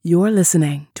You're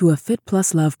listening to a Fit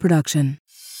Plus Love production.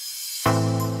 To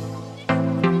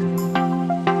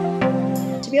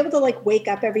be able to wake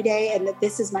up every day and that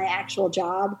this is my actual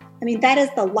job, I mean, that is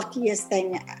the luckiest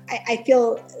thing. I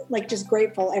feel just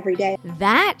grateful every day.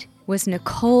 That was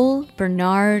Nicole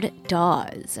Bernard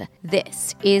Dawes.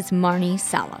 This is Marnie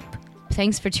Salop.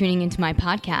 Thanks for tuning into my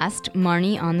podcast,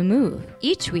 Marnie on the Move.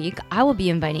 Each week, I will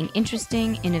be inviting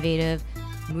interesting, innovative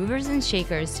movers and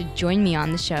shakers to join me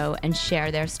on the show and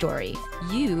share their story.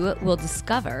 You will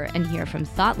discover and hear from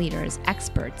thought leaders,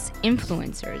 experts,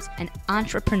 influencers, and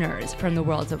entrepreneurs from the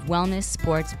worlds of wellness,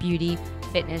 sports, beauty,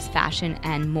 fitness, fashion,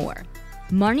 and more.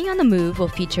 Marnie on the Move will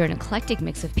feature an eclectic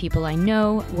mix of people I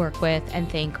know, work with, and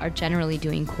think are generally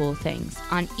doing cool things.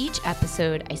 On each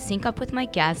episode, I sync up with my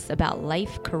guests about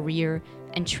life, career,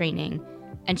 and training,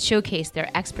 and showcase their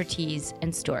expertise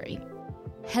and story.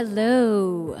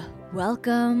 Hello,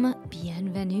 welcome,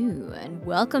 bienvenue, and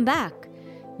welcome back.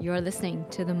 You're listening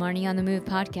to the Marnie on the Move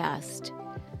podcast.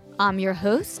 I'm your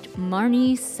host,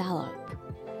 Marnie Salop.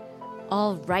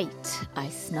 All right, I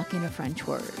snuck in a French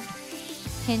word.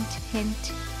 Hint,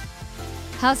 hint.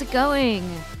 How's it going?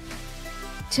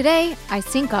 Today, I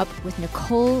sync up with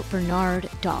Nicole Bernard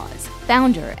Dawes,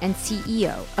 founder and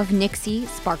CEO of Nixie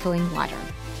Sparkling Water.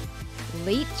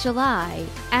 Late July,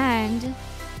 and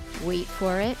wait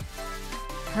for it,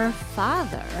 her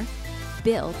father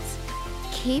built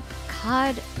Cape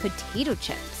Cod potato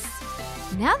chips.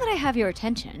 Now that I have your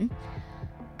attention,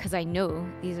 because I know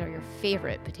these are your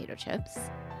favorite potato chips,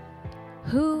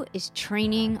 who is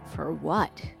training for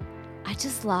what? I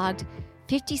just logged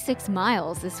 56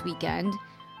 miles this weekend,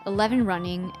 11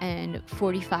 running and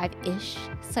 45-ish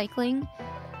cycling,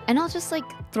 and I'll just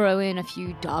throw in a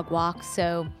few dog walks,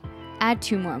 so add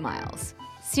 2 more miles.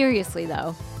 Seriously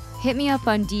though, hit me up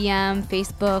on DM,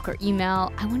 Facebook, or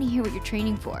email. I want to hear what you're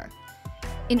training for.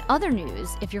 In other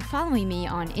news, if you're following me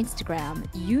on Instagram,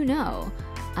 you know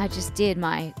I just did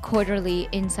my quarterly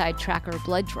Inside Tracker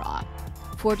blood draw.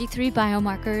 43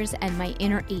 biomarkers and my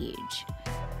inner age.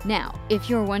 Now, if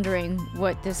you're wondering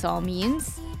what this all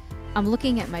means, I'm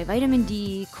looking at my vitamin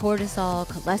D, cortisol,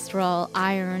 cholesterol,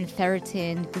 iron,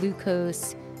 ferritin,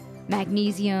 glucose,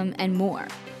 magnesium, and more.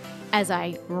 As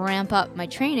I ramp up my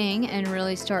training and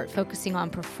really start focusing on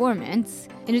performance,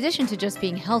 in addition to just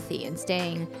being healthy and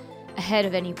staying ahead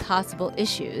of any possible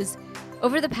issues,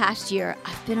 over the past year,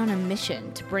 I've been on a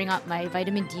mission to bring up my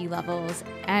vitamin D levels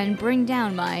and bring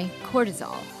down my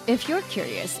cortisol. If you're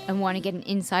curious and want to get an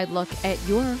inside look at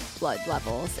your blood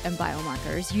levels and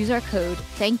biomarkers, use our code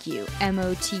THANKYOU,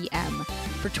 MOTM,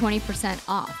 for 20%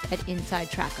 off at Inside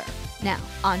Tracker. Now,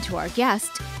 on to our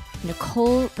guest,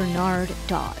 Nicole Bernard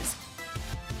Dawes.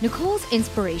 Nicole's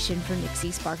inspiration for Nixie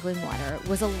Sparkling Water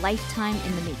was a lifetime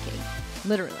in the making,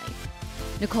 literally.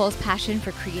 Nicole's passion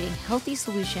for creating healthy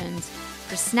solutions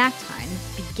for snack time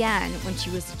began when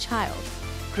she was a child,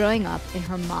 growing up in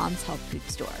her mom's health food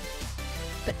store.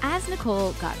 But as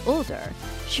Nicole got older,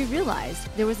 she realized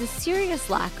there was a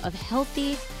serious lack of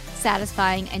healthy,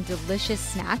 satisfying, and delicious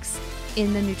snacks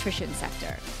in the nutrition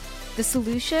sector. The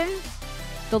solution?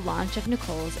 The launch of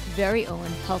Nicole's very own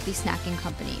healthy snacking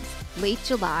companies, Late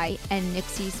July and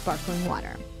Nixie Sparkling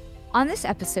Water. On this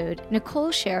episode,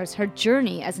 Nicole shares her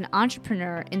journey as an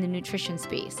entrepreneur in the nutrition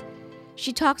space.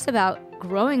 She talks about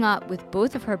growing up with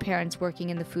both of her parents working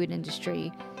in the food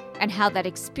industry and how that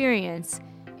experience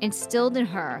instilled in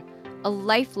her a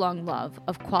lifelong love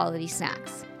of quality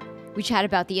snacks. We chat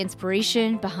about the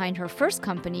inspiration behind her first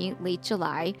company, Late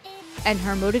July, and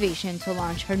her motivation to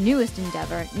launch her newest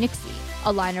endeavor, Nixie,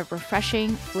 a line of refreshing,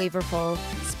 flavorful,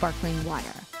 sparkling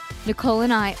water. Nicole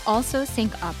and I also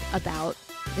sync up about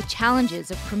the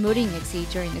challenges of promoting Nixie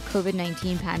during the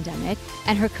COVID-19 pandemic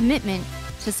and her commitment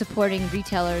to supporting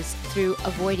retailers through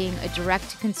avoiding a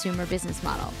direct-to-consumer business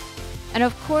model. And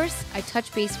of course, I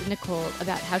touch base with Nicole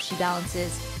about how she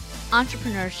balances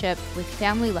entrepreneurship with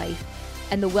family life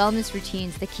and the wellness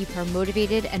routines that keep her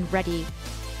motivated and ready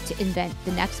to invent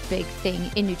the next big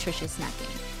thing in nutritious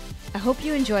snacking. I hope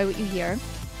you enjoy what you hear.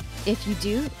 If you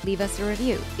do, leave us a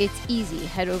review. It's easy.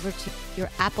 Head over to your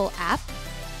Apple app,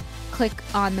 click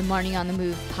on the Marnie on the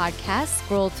Move podcast,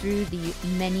 scroll through the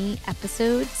many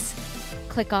episodes,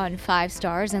 click on 5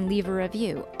 stars, and leave a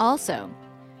review. Also,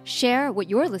 share what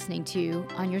you're listening to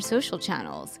on your social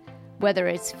channels, whether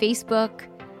it's Facebook,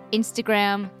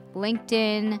 Instagram,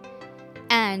 LinkedIn,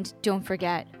 and don't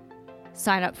forget,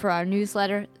 sign up for our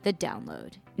newsletter, The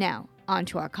Download. Now, on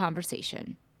to our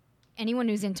conversation. Anyone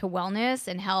who's into wellness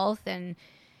and health, and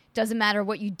doesn't matter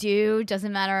what you do,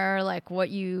 doesn't matter what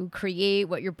you create,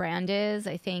 what your brand is,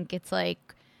 I think it's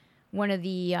one of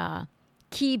the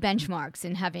key benchmarks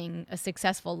in having a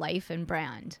successful life and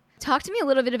brand. Talk to me a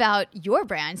little bit about your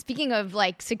brand. Speaking of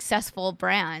like successful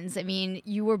brands, I mean,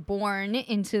 you were born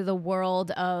into the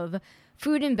world of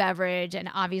food and beverage, and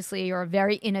obviously you're a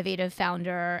very innovative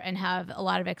founder and have a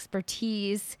lot of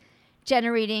expertise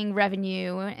generating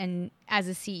revenue and as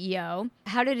a CEO.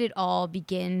 How did it all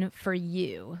begin for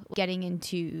you getting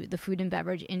into the food and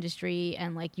beverage industry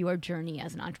and like your journey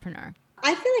as an entrepreneur?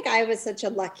 I feel like I was such a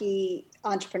lucky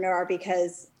entrepreneur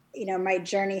because, my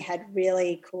journey had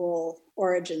really cool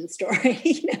origin story.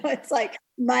 It's like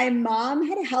my mom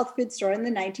had a health food store in the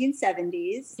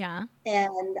 1970s. Yeah.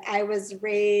 And I was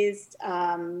raised,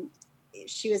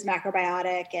 she was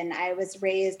macrobiotic, and I was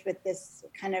raised with this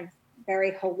kind of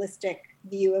very holistic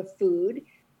view of food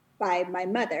by my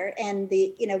mother. And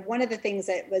one of the things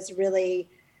that was really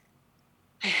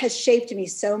has shaped me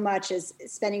so much is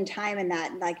spending time in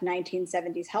that like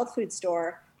 1970s health food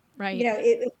store. Right.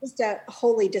 It was just a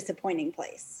wholly disappointing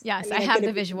place. Yes, I have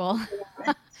the visual.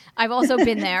 I've also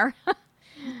been there.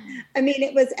 I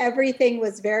mean, everything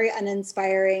was very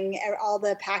uninspiring. All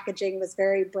the packaging was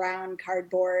very brown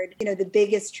cardboard. The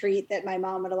biggest treat that my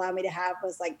mom would allow me to have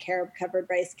was like carob covered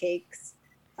rice cakes,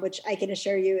 which I can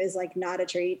assure you is like not a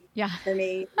treat for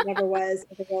me. It never was,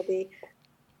 never will be.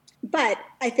 But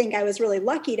I think I was really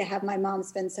lucky to have my mom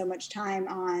spend so much time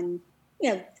on,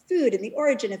 food and the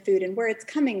origin of food and where it's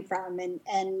coming from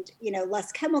and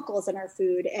less chemicals in our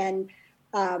food. And,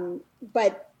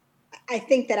 but I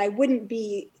think that I wouldn't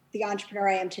be the entrepreneur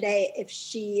I am today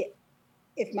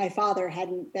if my father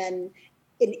hadn't been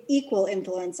an equal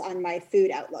influence on my food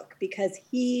outlook, because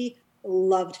he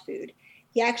loved food.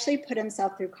 He actually put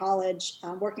himself through college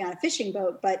working on a fishing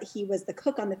boat, but he was the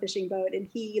cook on the fishing boat and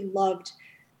he loved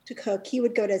to cook. He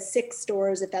would go to 6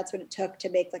 stores if that's what it took to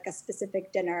make like a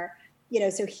specific dinner.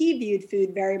 So he viewed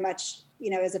food very much,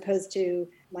 as opposed to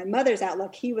my mother's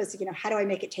outlook. He was, how do I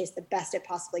make it taste the best it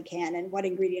possibly can? And what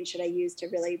ingredients should I use to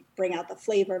really bring out the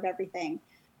flavor of everything?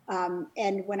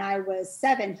 And when I was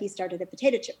 7, he started a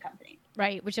potato chip company.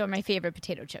 Right, which are my favorite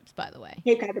potato chips, by the way.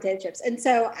 Cape Cod potato chips. And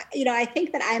so, I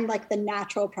think that I'm like the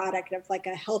natural product of like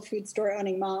a health food store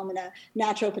owning mom and a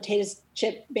natural potato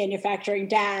chip manufacturing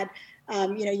dad.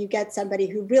 You get somebody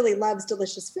who really loves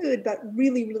delicious food, but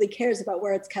really, really cares about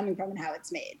where it's coming from and how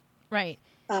it's made. Right.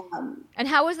 And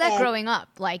how was that growing up?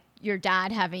 Like your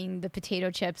dad having the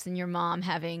potato chips and your mom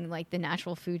having like the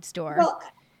natural food store? Well,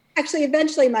 actually,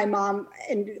 eventually my mom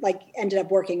ended up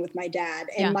working with my dad,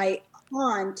 and my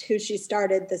aunt, who she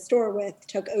started the store with,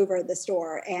 took over the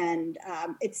store. And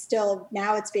it's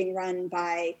being run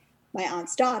by my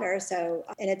aunt's daughter. So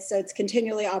it's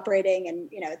continually operating, and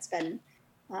it's been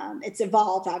it's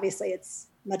evolved. Obviously, it's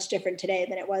much different today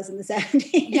than it was in the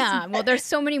 70s. Yeah, well, there's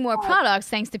so many more products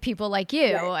thanks to people like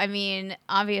you. Right. I mean,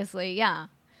 obviously, yeah.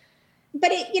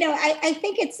 But I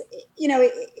think it's,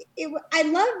 I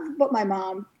love what my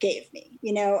mom gave me.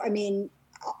 I mean,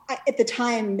 at the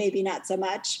time, maybe not so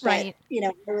much. But, right.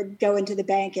 I would go into the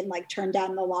bank and like turn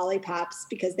down the lollipops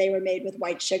because they were made with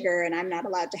white sugar, and I'm not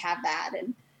allowed to have that.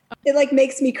 And it like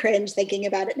makes me cringe thinking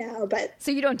about it now. But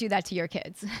so you don't do that to your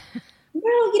kids?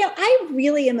 Well, I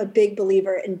really am a big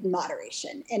believer in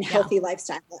moderation and healthy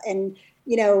lifestyle. And,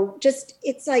 just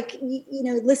it's like,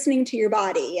 listening to your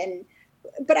body.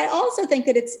 But I also think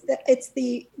that it's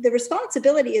the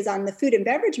responsibility is on the food and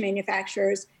beverage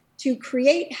manufacturers to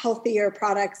create healthier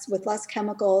products with less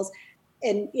chemicals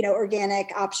and,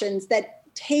 organic options that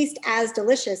taste as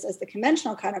delicious as the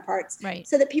conventional counterparts, right,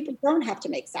 so that people don't have to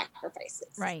make sacrifices.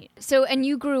 Right. So, and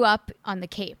you grew up on the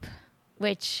Cape,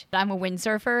 which I'm a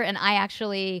windsurfer, and I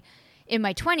actually, in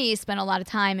my 20s, spent a lot of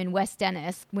time in West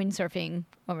Dennis windsurfing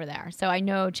over there. So I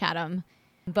know Chatham.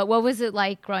 But what was it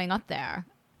like growing up there?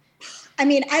 I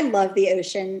mean, I love the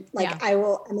ocean.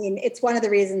 It's one of the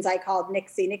reasons I called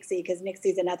Nixie, because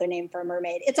Nixie's another name for a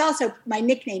mermaid. It's also, my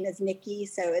nickname is Nikki,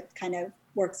 so it kind of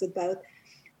works with both.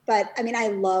 But I mean, I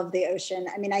love the ocean.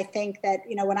 I mean, I think that,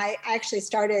 when I actually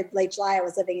started Late July, I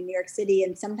was living in New York City,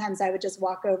 and sometimes I would just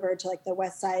walk over to like the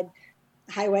West Side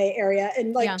Highway area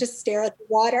and just stare at the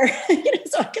water,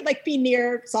 so I could like be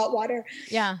near salt water.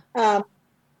 Yeah.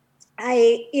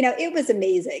 It was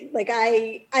amazing. Like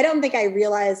I don't think I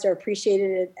realized or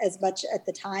appreciated it as much at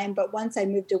the time, but once I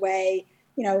moved away,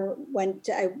 I went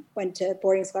to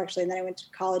boarding school actually, and then I went to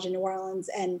college in New Orleans,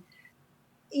 and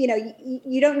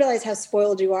you don't realize how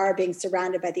spoiled you are being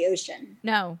surrounded by the ocean.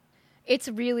 No. It's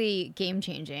really game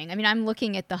changing. I mean, I'm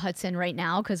looking at the Hudson right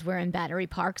now because we're in Battery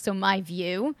Park, so my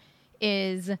view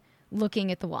is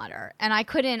looking at the water. And I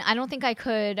don't think I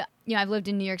could, I've lived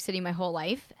in New York City my whole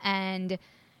life, and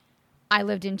I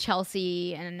lived in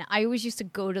Chelsea and I always used to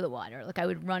go to the water. Like I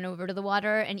would run over to the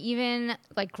water. And even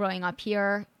like growing up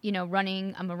here,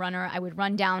 running, I'm a runner. I would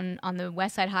run down on the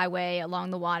West Side Highway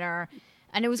along the water.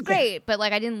 And it was great, but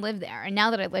like I didn't live there. And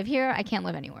now that I live here, I can't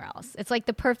live anywhere else. It's like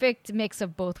the perfect mix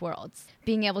of both worlds.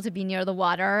 Being able to be near the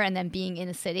water and then being in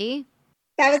a city.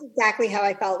 That was exactly how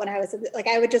I felt when I was like,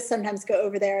 I would just sometimes go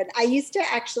over there. And I used to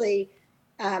actually,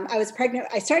 I was pregnant.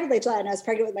 I started late July and I was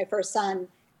pregnant with my first son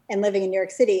and living in New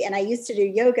York City. And I used to do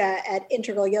yoga at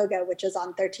Integral Yoga, which is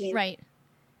on 13th. Right.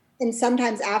 And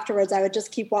sometimes afterwards I would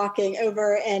just keep walking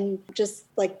over and just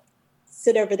like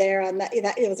sit over there on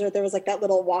there was like that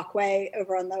little walkway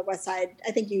over on the west side.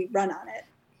 I think you run on it.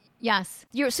 Yes.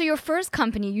 So your first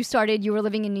company you started, you were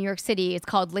living in New York City. It's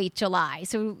called Late July.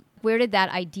 So where did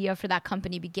that idea for that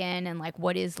company begin? And like,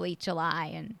 what is Late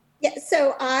July? And yeah,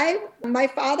 so my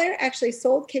father actually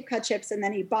sold Cape Cod chips and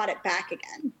then he bought it back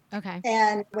again. Okay.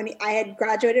 And when I had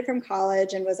graduated from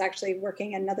college and was actually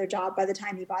working another job by the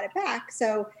time he bought it back.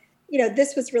 So,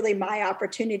 this was really my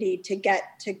opportunity to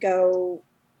get to go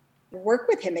work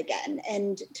with him again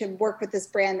and to work with this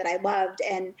brand that I loved.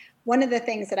 And one of the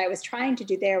things that I was trying to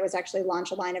do there was actually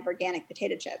launch a line of organic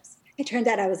potato chips. It turned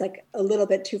out I was like a little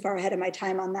bit too far ahead of my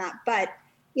time on that. But,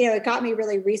 it got me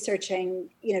really researching,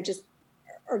 just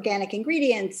organic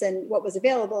ingredients and what was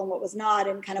available and what was not,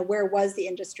 and kind of where was the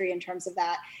industry in terms of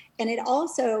that. And it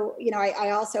also,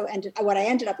 what I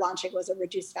ended up launching was a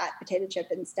reduced fat potato chip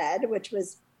instead, which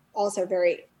was also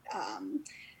very,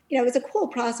 it was a cool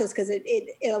process because it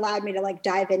allowed me to like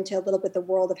dive into a little bit the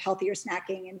world of healthier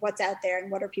snacking and what's out there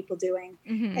and what are people doing.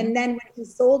 Mm-hmm. And then when he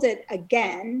sold it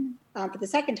again for the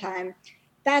second time,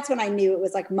 that's when I knew it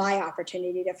was like my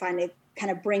opportunity to finally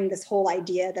kind of bring this whole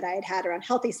idea that I had around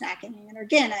healthy snacking and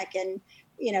organic and,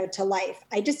 to life.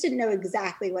 I just didn't know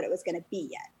exactly what it was going to be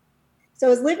yet.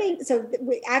 So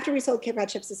after we sold Cape Cod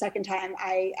chips the second time,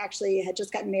 I actually had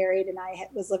just gotten married and I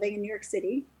was living in New York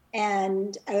City.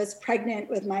 And I was pregnant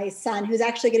with my son, who's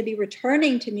actually going to be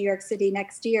returning to New York City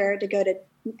next year to go to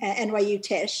NYU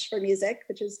Tisch for music,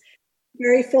 which is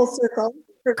very full circle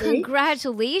for me.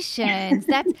 Congratulations.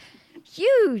 That's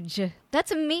huge.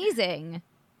 That's amazing.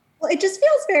 Well, it just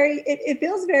feels it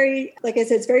feels very, like I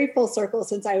said, it's very full circle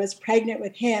since I was pregnant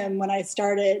with him when I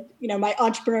started, my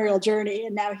entrepreneurial journey,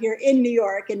 and now here in New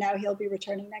York, and now he'll be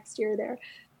returning next year there.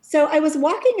 So I was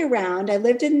walking around, I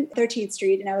lived in 13th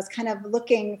Street, and I was kind of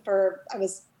I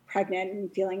was pregnant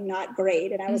and feeling not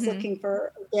great, and I was looking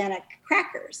for organic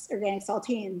crackers, organic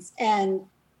saltines. And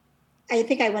I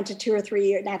think I went to 2 or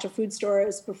 3 natural food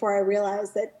stores before I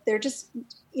realized that they're just,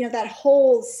 that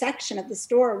whole section of the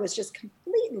store was just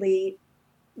completely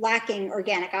lacking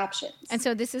organic options. And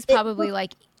so this is probably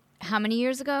like how many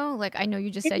years ago? Like, I know you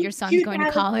just said your son's going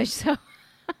to college, so.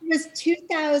 It was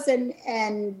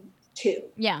 2002.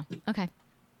 Yeah. Okay.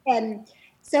 And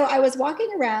so I was walking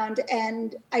around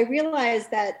and I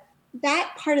realized that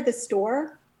part of the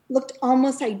store looked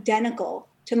almost identical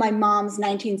to my mom's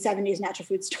 1970s natural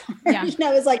food store. Yeah. It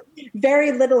was like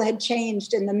very little had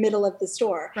changed in the middle of the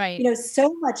store. Right.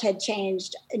 So much had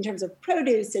changed in terms of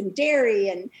produce and dairy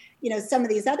and, some of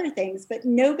these other things, but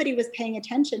nobody was paying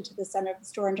attention to the center of the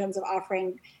store in terms of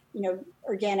offering,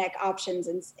 organic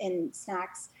options and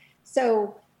snacks.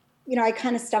 So, I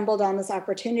kind of stumbled on this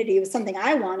opportunity. It was something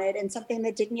I wanted and something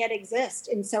that didn't yet exist.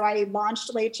 And so I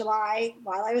launched Late July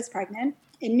while I was pregnant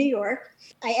in New York.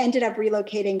 I ended up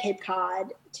relocating Cape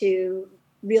Cod to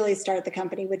really start the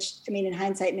company, which, in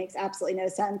hindsight makes absolutely no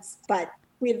sense. But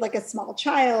we had like a small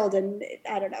child and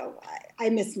I don't know, I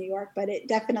miss New York, but it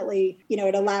definitely,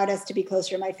 it allowed us to be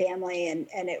closer to my family. And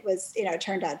it was, it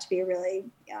turned out to be a really,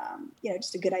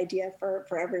 just a good idea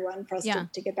for everyone, for us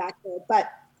to get back there.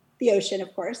 But the ocean,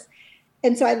 of course.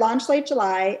 And so I launched Late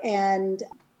July and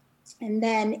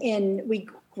then we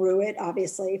grew it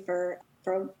obviously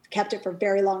kept it for a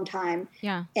very long time.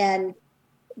 Yeah. And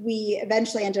we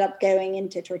eventually ended up going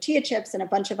into tortilla chips and a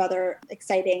bunch of other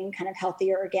exciting kind of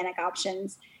healthier organic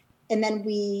options. And then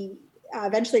we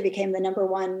eventually became the number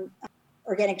 1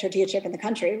 organic tortilla chip in the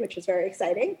country, which was very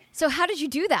exciting. So how did you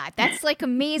do that? That's like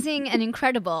amazing and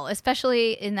incredible,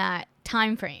 especially in that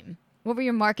time frame. What were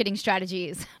your marketing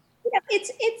strategies?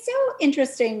 It's so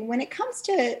interesting when it comes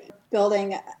to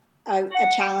building a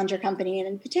challenger company,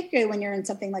 and particularly when you're in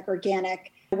something like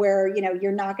organic, where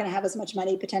you're not going to have as much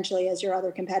money potentially as your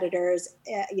other competitors,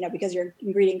 because your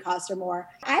ingredient costs are more.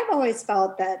 I've always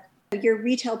felt that your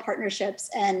retail partnerships,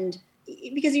 and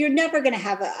because you're never going to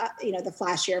have the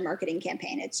flashier marketing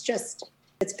campaign,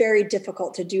 it's very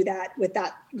difficult to do that with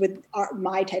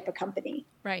my type of company.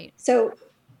 Right. So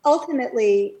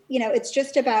ultimately, it's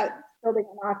just about building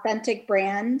an authentic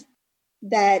brand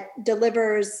that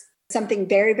delivers something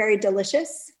very, very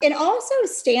delicious, and also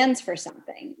stands for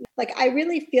something. Like, I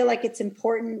really feel like it's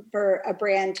important for a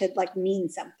brand to like mean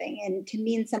something, and to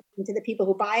mean something to the people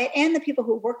who buy it and the people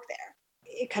who work there.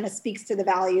 It kind of speaks to the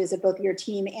values of both your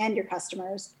team and your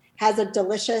customers, has a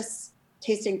delicious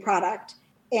tasting product,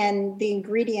 and the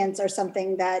ingredients are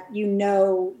something that that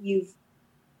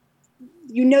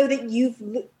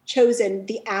you've chosen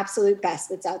the absolute best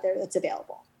that's out there, that's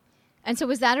available. And so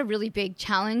was that a really big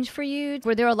challenge for you?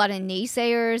 Were there a lot of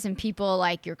naysayers and people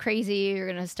like, you're crazy, you're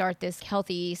going to start this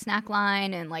healthy snack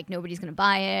line and like nobody's going to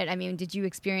buy it? I mean, did you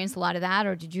experience a lot of that,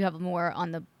 or did you have more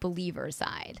on the believer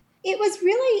side? It was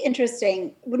really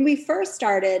interesting. When we first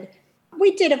started,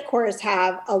 we did, of course,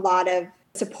 have a lot of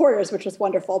supporters, which was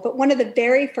wonderful. But one of the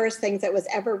very first things that was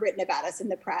ever written about us in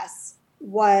the press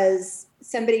was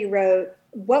somebody wrote,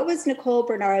 what was Nicole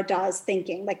Bernard Dawes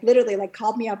thinking? Like, literally, like,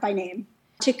 called me out by name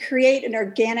to create an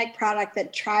organic product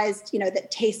that tries,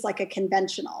 that tastes like a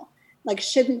conventional. Like,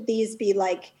 shouldn't these be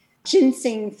like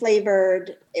ginseng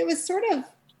flavored? It was sort of,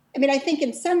 I think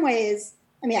in some ways,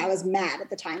 I was mad at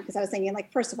the time because I was thinking,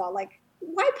 like, first of all, like,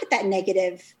 why put that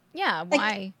negative? Yeah,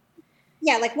 why?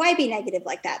 Yeah, like, why be negative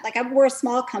like that? Like, we're a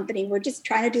small company. We're just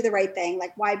trying to do the right thing.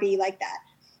 Like, why be like that?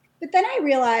 But then I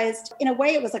realized, in a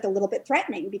way, it was like a little bit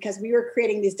threatening because we were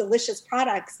creating these delicious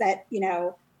products that,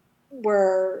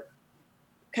 were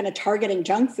kind of targeting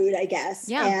junk food, I guess.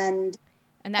 Yeah. And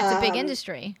that's a big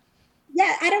industry.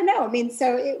 Yeah, I don't know.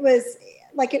 So it was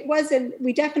like,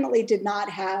 we definitely did not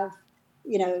have,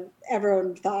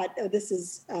 everyone thought, oh, this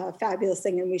is a fabulous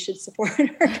thing and we should support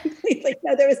her completely.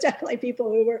 No, there was definitely people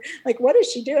who were like, what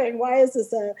is she doing? Why is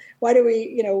this why do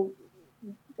we,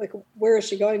 like, where is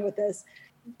she going with this?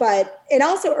 And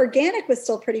also organic was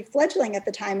still pretty fledgling at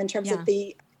the time in terms of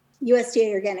the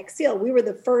USDA organic seal. We were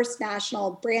the first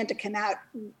national brand to come out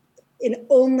and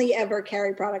only ever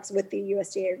carry products with the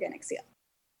USDA organic seal.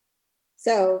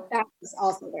 So that was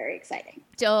also very exciting.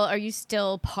 Are you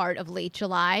still part of Late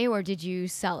July, or did you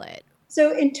sell it?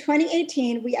 So in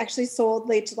 2018, we actually sold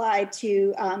Late July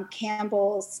to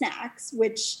Campbell's Snacks,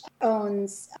 which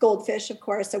owns Goldfish, of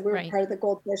course. So we were part of the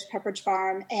Goldfish Pepperidge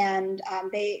Farm, and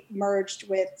they merged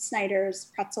with Snyder's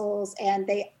Pretzels. And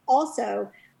they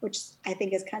also, which I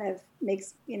think is kind of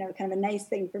makes, kind of a nice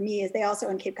thing for me, is they also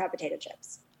own Cape Cod potato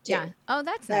chips too. Yeah. Oh,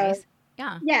 that's nice.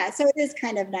 Yeah. Yeah. So it is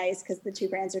kind of nice because the two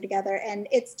brands are together and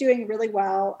it's doing really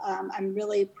well. I'm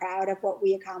really proud of what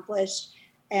we accomplished.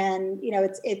 And,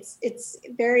 it's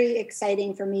very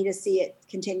exciting for me to see it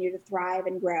continue to thrive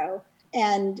and grow.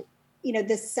 And,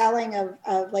 the selling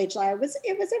of Late July was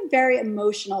a very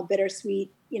emotional,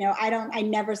 bittersweet, I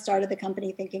never started the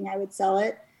company thinking I would sell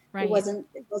it. Right. It wasn't,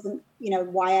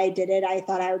 why I did it. I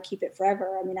thought I would keep it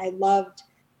forever. I loved,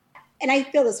 and I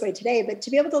feel this way today, but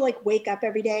to be able to like wake up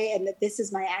every day and that this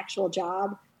is my actual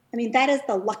job, that is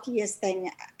the luckiest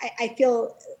thing. I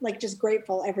feel like just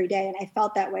grateful every day. And I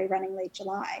felt that way running Late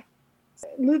July. So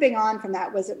moving on from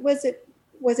that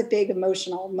was a big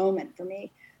emotional moment for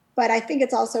me. But I think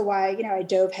it's also why, I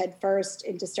dove headfirst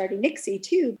into starting Nixie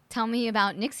too. Tell me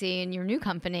about Nixie and your new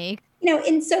company.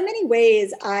 In so many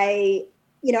ways, I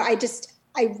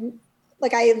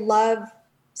love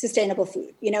sustainable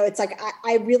food. It's like,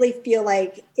 I really feel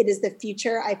like it is the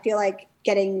future. I feel like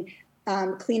getting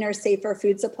cleaner, safer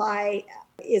food supply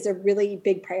is a really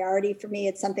big priority for me.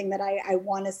 It's something that I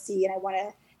want to see and I want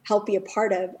to help be a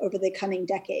part of over the coming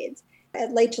decades.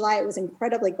 At Late July, it was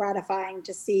incredibly gratifying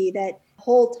to see that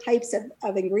whole types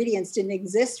of ingredients didn't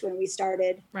exist when we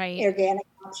started organic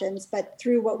options. But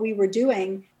through what we were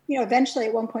doing, eventually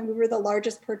at one point we were the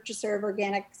largest purchaser of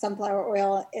organic sunflower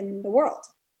oil in the world.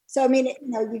 So,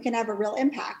 you can have a real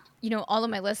impact. All of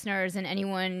my listeners and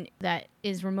anyone that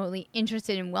is remotely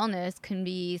interested in wellness can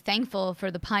be thankful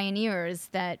for the pioneers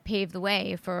that paved the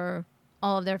way for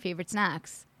all of their favorite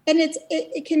snacks. And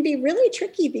it can be really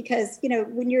tricky because,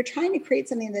 when you're trying to create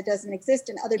something that doesn't exist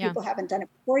and other people haven't done it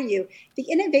before you, the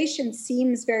innovation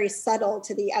seems very subtle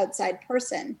to the outside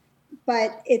person,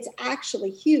 but it's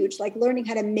actually huge. Like learning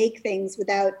how to make things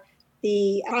without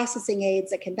the processing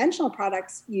aids that conventional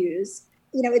products use.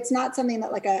 It's not something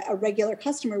that like a regular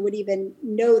customer would even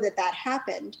know that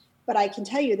happened. But I can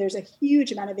tell you there's a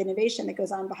huge amount of innovation that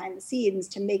goes on behind the scenes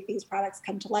to make these products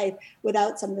come to life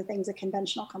without some of the things that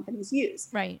conventional companies use.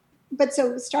 Right. But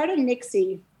so starting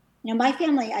Nixie, my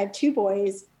family, I have two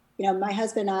boys, my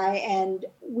husband and I, and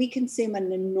we consume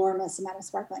an enormous amount of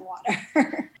sparkling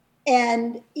water.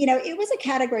 And, it was a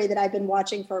category that I've been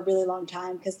watching for a really long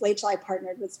time because Late July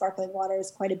partnered with sparkling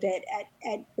waters quite a bit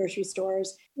at grocery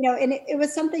stores, and it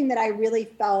was something that I really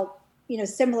felt,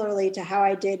 similarly to how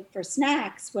I did for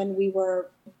snacks when we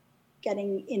were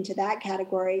getting into that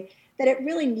category, that it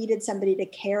really needed somebody to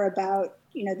care about,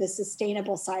 the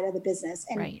sustainable side of the business.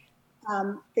 And right.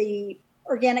 The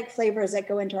organic flavors that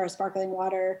go into our sparkling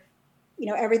water,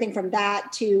 everything from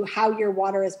that to how your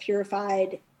water is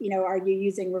purified, are you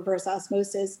using reverse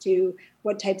osmosis, to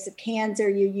what types of cans are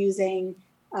you using?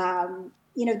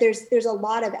 There's a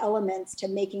lot of elements to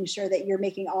making sure that you're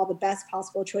making all the best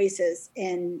possible choices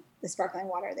in the sparkling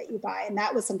water that you buy. And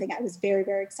that was something I was very,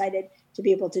 very excited to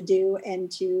be able to do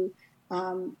and to,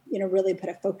 really put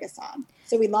a focus on.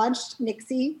 So we launched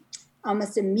Nixie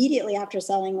almost immediately after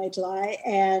selling Late July.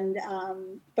 And,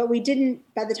 but we didn't,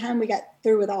 by the time we got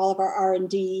through with all of our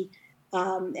R&D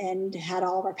and had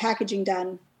all of our packaging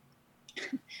done,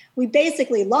 we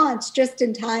basically launched just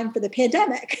in time for the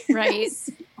pandemic. Right. It's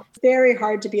very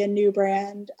hard to be a new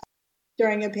brand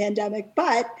during a pandemic,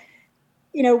 but,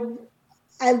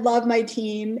 I love my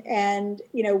team, and,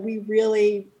 we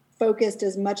really focused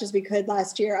as much as we could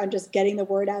last year on just getting the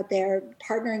word out there,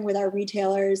 partnering with our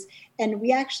retailers. And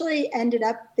we actually ended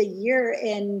up the year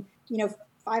in,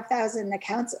 5,000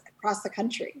 accounts across the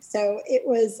country. So it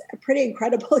was a pretty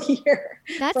incredible year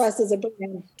for us as a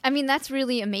brand. I mean, that's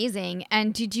really amazing.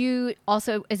 And did you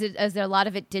also, is there a lot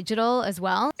of it digital as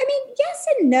well? I mean, yes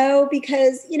and no,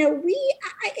 because,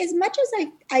 as much as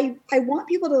I want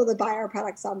people to be able to buy our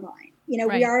products online,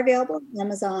 Right. we are available on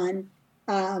Amazon.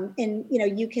 And,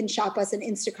 you can shop us in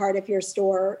Instacart if your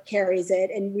store carries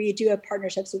it. And we do have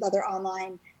partnerships with other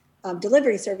online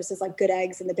delivery services like Good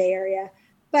Eggs in the Bay Area.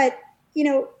 But,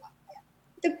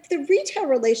 the retail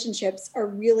relationships are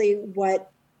really what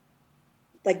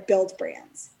builds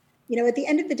brands. At the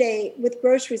end of the day, with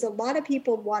groceries, a lot of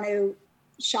people want to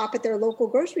shop at their local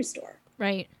grocery store.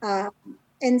 Right.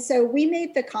 And so we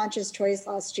made the conscious choice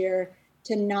last year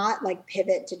to not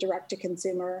pivot to direct to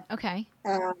consumer. Okay.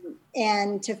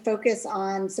 And to focus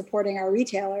on supporting our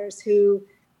retailers who,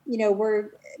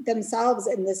 were themselves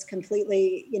in this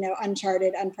completely,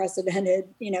 uncharted, unprecedented,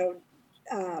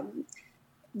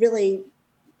 really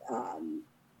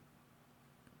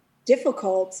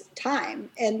difficult time.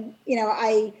 And,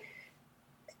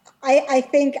 I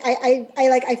think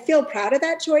I feel proud of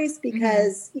that choice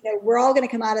because, we're all going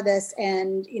to come out of this.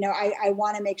 And, I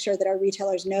want to make sure that our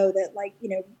retailers know that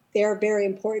they're very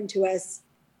important to us,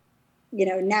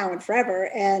 now and forever.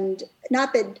 And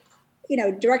not that,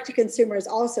 direct to consumer is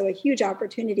also a huge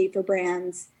opportunity for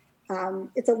brands.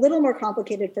 It's a little more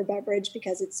complicated for beverage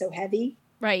because it's so heavy.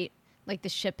 Right. Like the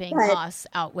shipping costs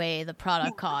outweigh the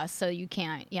product costs. So you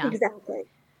can't. Yeah, exactly.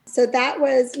 So that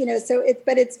was,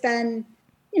 but it's been,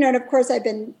 and of course I've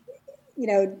been,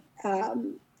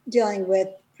 dealing with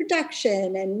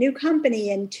production and new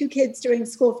company and 2 kids doing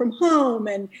school from home.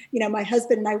 And, my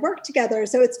husband and I work together.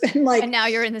 So it's been and now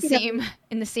you're in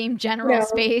the same general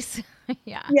space.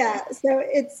 Yeah. Yeah. So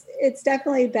it's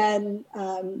definitely been,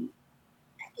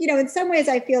 in some ways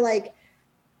I feel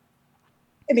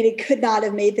it could not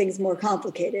have made things more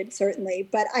complicated, certainly.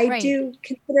 But I do,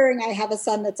 considering I have a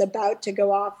son that's about to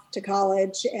go off to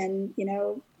college and,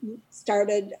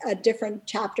 started a different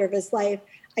chapter of his life,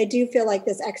 I do feel like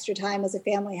this extra time as a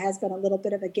family has been a little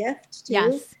bit of a gift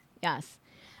too. Yes.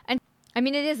 And I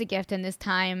mean, it is a gift in this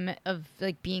time of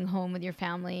being home with your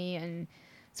family and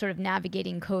sort of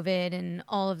navigating COVID and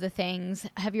all of the things.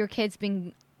 Have your kids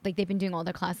been, they've been doing all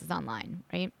their classes online,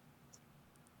 right?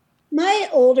 My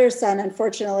older son,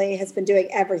 unfortunately, has been doing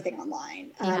everything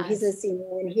online. Yes. He's a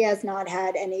senior and he has not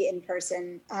had any in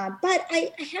person. But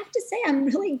I have to say, I'm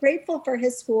really grateful for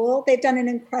his school. They've done an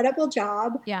incredible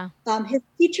job. Yeah. His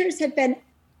teachers have been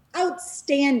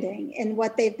outstanding in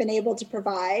what they've been able to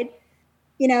provide.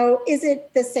 Is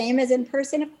it the same as in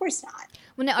person? Of course not.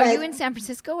 Well, now, are you in San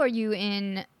Francisco or are you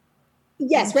in...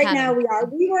 Yes, right now we are.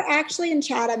 We were actually in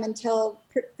Chatham until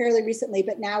fairly recently,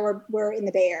 but now we're in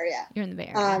the Bay Area. You're in the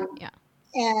Bay Area, yeah.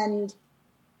 And,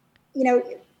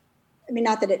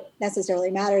 not that it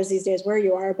necessarily matters these days where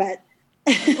you are, but...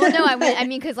 Well, no, I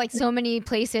mean, because so many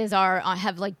places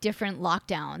have different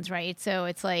lockdowns, right? So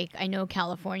it's I know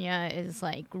California is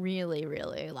really,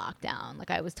 really locked down.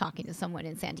 I was talking to someone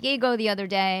in San Diego the other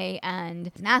day, and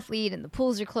it's an athlete, and the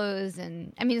pools are closed,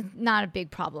 and I mean, it's not a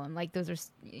big problem. Those are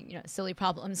silly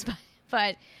problems,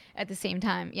 but at the same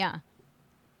time, yeah.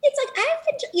 It's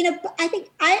I think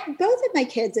both of my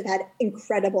kids have had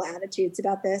incredible attitudes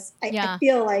about this. I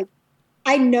feel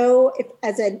I know if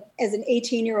as an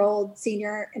 18-year-old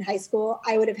senior in high school,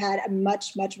 I would have had a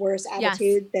much, much worse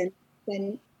attitude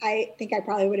than I think I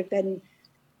probably would have been,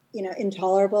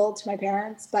 intolerable to my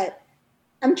parents. But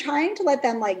I'm trying to let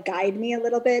them guide me a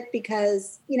little bit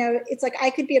because, it's I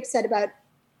could be upset about,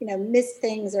 missed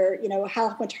things or,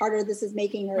 how much harder this is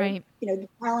making or, right. The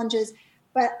challenges.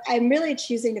 But I'm really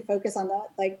choosing to focus on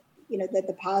the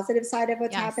the positive side of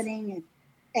what's Yes. happening.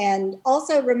 And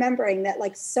also remembering that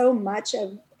like so much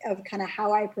of kind of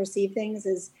how I perceive things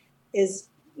is, it's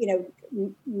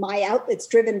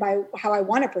driven by how I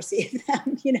want to perceive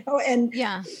them, and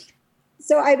Yeah.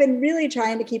 so I've been really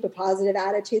trying to keep a positive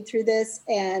attitude through this,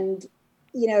 and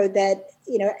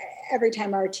every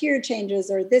time our tier changes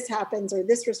or this happens or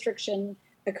this restriction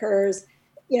occurs,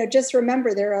 just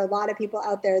remember there are a lot of people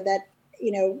out there that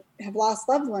have lost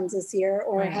loved ones this year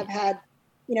or Right. have had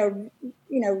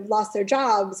lost their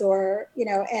jobs or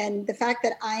and the fact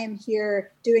that I am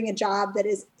here doing a job that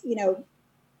is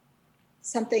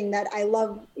something that I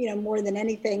love more than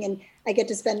anything, and I get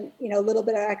to spend a little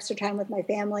bit of extra time with my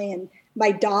family, and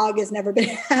my dog has never been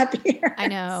happier. I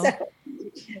know. So,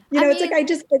 it's like I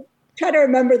just try to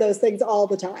remember those things all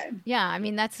the time. Yeah, I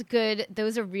mean, that's good.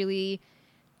 Those are really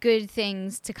good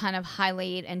things to kind of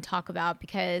highlight and talk about,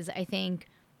 because I think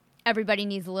everybody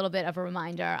needs a little bit of a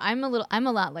reminder. I'm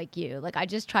a lot like you. Like, I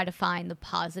just try to find the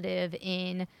positive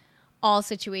in all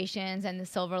situations and the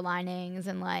silver linings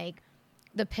and like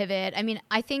the pivot. I mean,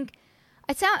 I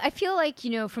feel like,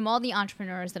 from all the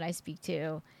entrepreneurs that I speak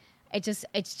to, it's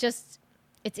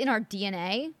in our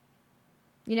DNA.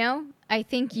 I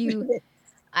think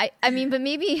I mean, but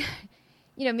maybe,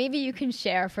 maybe you can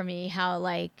share for me how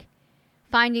like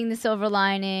finding the silver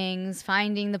linings,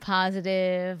 finding the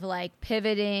positive, like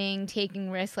pivoting, taking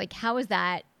risks, like how is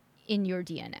that in your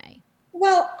DNA?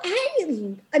 Well,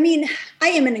 I mean, I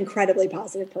am an incredibly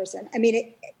positive person. I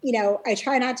mean, I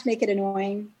try not to make it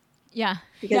annoying. Yeah.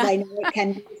 Because I know it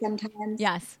can be sometimes.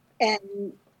 Yes.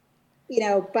 And,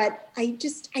 but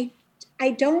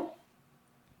I don't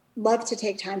love to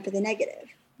take time for the negative.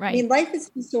 Right. I mean, life is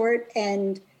too short,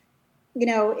 and,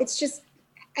 it's just,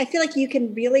 I feel like you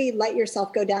can really let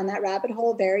yourself go down that rabbit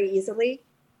hole very easily.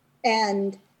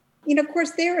 And, of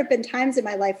course, there have been times in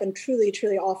my life when truly,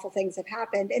 truly awful things have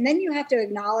happened. And then you have to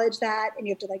acknowledge that, and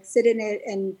you have to like sit in it.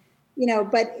 And,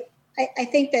 but I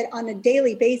think that on a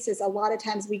daily basis, a lot of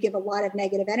times we give a lot of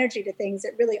negative energy to things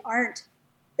that really aren't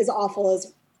as awful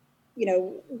as,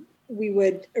 we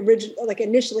would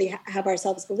initially have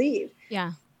ourselves believe.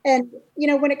 Yeah. And,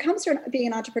 when it comes to being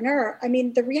an entrepreneur, I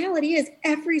mean, the reality is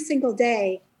every single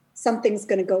day, something's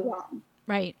going to go wrong.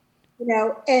 Right.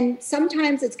 And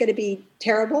sometimes it's going to be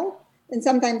terrible, and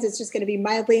sometimes it's just going to be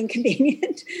mildly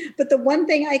inconvenient. But the one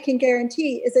thing I can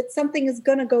guarantee is that something is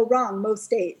going to go wrong most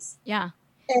days. Yeah.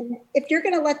 And if you're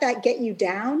going to let that get you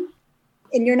down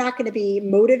and you're not going to be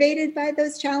motivated by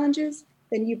those challenges,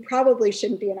 then you probably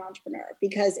shouldn't be an entrepreneur,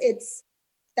 because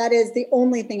that is the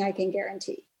only thing I can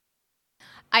guarantee.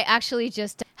 I actually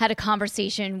just had a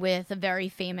conversation with a very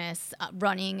famous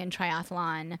running and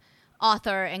triathlon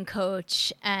author and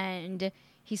coach, and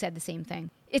he said the same thing.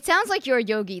 It sounds like you're a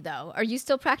yogi, though. Are you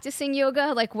still practicing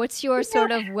yoga? Like, what's your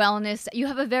sort of wellness? You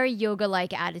have a very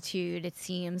yoga-like attitude, it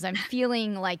seems. I'm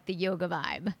feeling like the yoga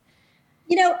vibe.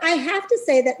 I have to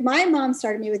say that my mom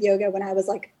started me with yoga when I was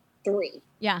like 3.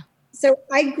 Yeah. So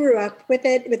I grew up with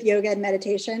it, with yoga and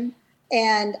meditation.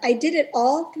 And I did it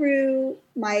all through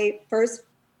my first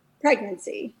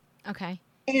pregnancy. Okay.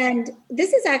 And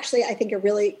this is actually, I think, a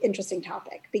really interesting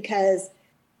topic, because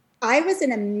I was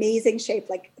in amazing shape,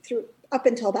 like up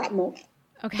until that moment.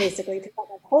 Okay. Basically, throughout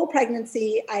my whole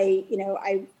pregnancy, I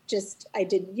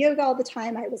did yoga all the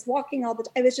time. I was walking all the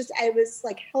time. I was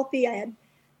like healthy. I had,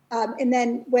 and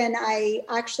then when I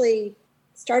actually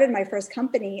started my first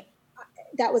company,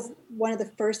 that was one of the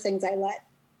first things I let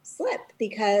slip,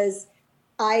 because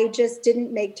I just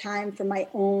didn't make time for my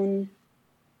own.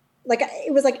 Like,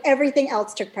 it was like everything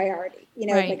else took priority,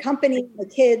 Right. My company, my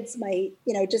kids,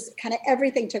 just kind of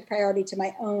everything took priority to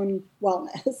my own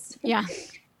wellness. Yeah.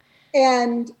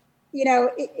 And,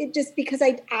 it just, because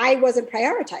I wasn't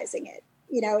prioritizing it,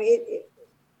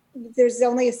 there's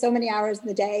only so many hours in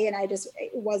the day, and I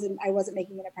wasn't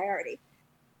making it a priority.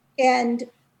 And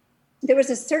there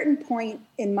was a certain point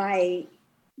in my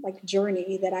like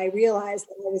journey that I realized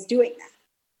that I was doing that.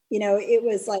 It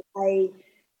was like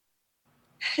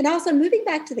and also moving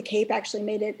back to the Cape actually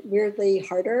made it weirdly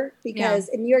harder, because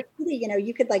in New York City,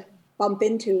 you could like bump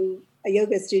into a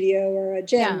yoga studio or a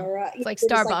gym or it's like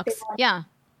Starbucks. Yeah.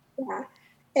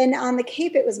 And on the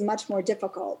Cape, it was much more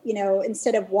difficult.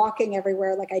 Instead of walking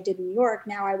everywhere like I did in New York,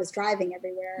 now I was driving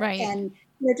everywhere. Right. And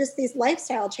just these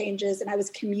lifestyle changes, and I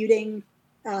was commuting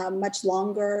much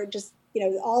longer. Just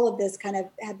all of this kind of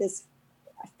had this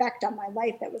effect on my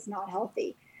life that was not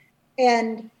healthy.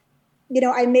 And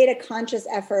I made a conscious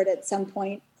effort at some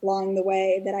point along the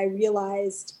way that I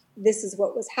realized this is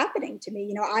what was happening to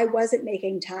me. I wasn't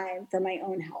making time for my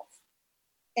own health.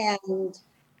 And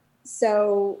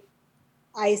so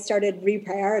I started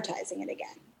reprioritizing it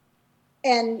again.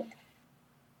 And,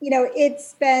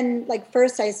 it's been like,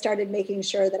 first I started making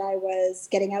sure that I was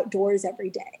getting outdoors every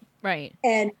day. Right.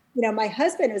 And, my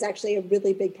husband was actually a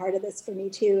really big part of this for me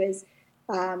too, is,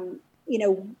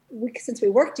 since we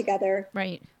worked together,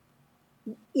 right.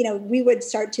 We would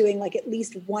start doing like at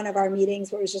least one of our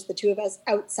meetings where it was just the two of us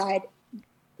outside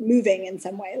moving in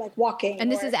some way, like walking.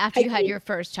 And this is after hiking. You had your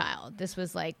first child. This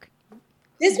was like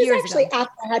This was actually ago.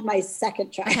 after I had my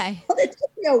second child. Okay. It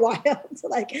took me a while to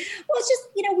it's just,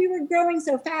 we were growing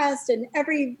so fast and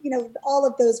all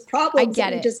of those problems. I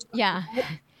get it. Yeah.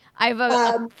 I have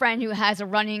a friend who had a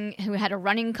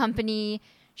running company.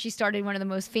 She started one of the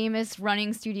most famous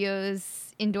running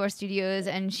studios, indoor studios,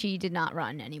 and she did not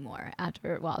run anymore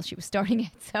while she was starting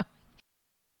it. So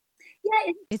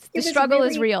yeah, the struggle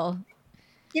is real.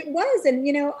 It was. And,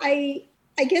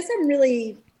 I guess I'm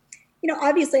really,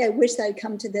 obviously I wish that I'd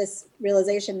come to this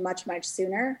realization much, much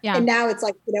sooner. Yeah. And now it's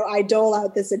like, I dole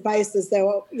out this advice as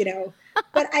though,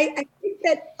 but I think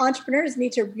that entrepreneurs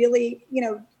need to really,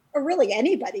 or really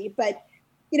anybody, but,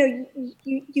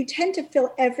 you tend to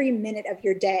fill every minute of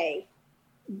your day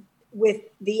with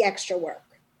the extra work,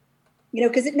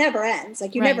 because it never ends.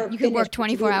 Like you can work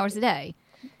 24 hours a day.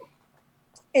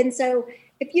 And so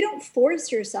if you don't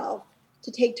force yourself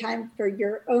to take time for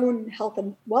your own health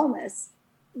and wellness,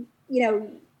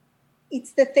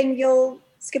 it's the thing you'll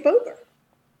skip over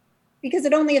because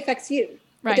it only affects you.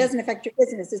 Right. It doesn't affect your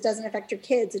business. It doesn't affect your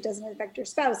kids. It doesn't affect your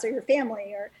spouse or your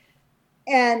family.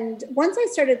 And once I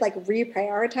started like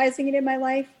reprioritizing it in my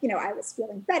life, I was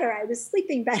feeling better. I was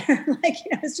sleeping better.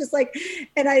 It's just like,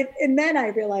 and then I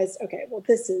realized, okay, well,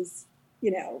 this is,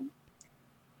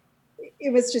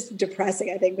 it was just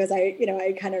depressing, I think, because I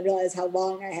kind of realized how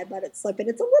long I had let it slip. And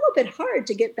it's a little bit hard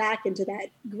to get back into that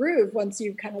groove once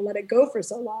you kind of let it go for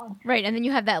so long. Right. And then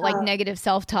you have that like negative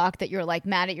self-talk that you're like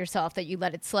mad at yourself that you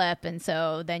let it slip. And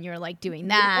so then you're like doing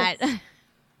that. Yes.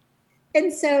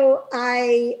 And so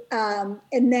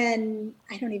and then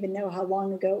I don't even know how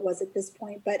long ago it was at this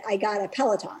point, but I got a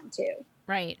Peloton too.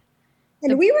 Right.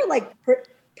 And we were like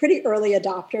pretty early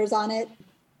adopters on it.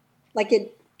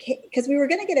 Because we were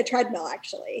going to get a treadmill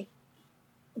actually,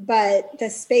 but the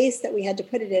space that we had to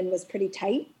put it in was pretty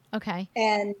tight. Okay.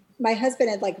 And my husband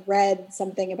had like read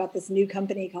something about this new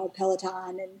company called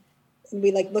Peloton, and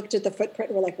we like looked at the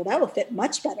footprint and we're like, well, that will fit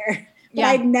much better. But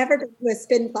I'd never been to a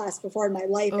spin class before in my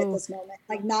life at this moment,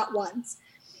 like not once.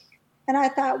 And I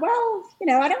thought, well,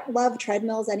 I don't love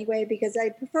treadmills anyway, because I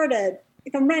prefer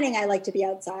if I'm running, I like to be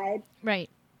outside. Right.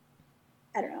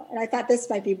 I don't know. And I thought this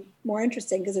might be more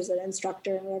interesting because there's an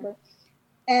instructor and whatever.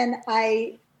 And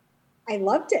I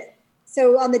loved it.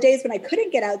 So on the days when I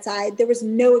couldn't get outside, there was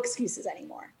no excuses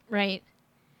anymore. Right.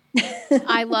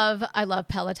 I love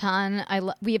Peloton.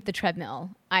 We have the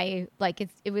treadmill. It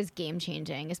was game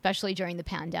changing, especially during the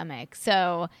pandemic.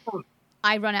 So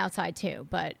I run outside too,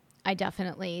 but I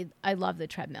love the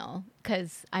treadmill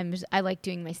because I like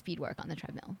doing my speed work on the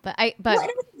treadmill. But having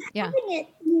it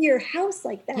in your house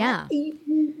like that,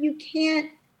 you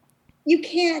can't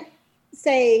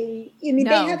say. I mean,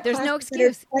 there's no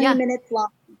excuse. 20 minutes long.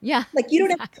 Yeah, like you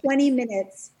don't have 20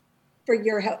 minutes for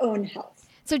your own health.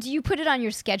 So do you put it on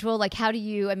your schedule? Like, how do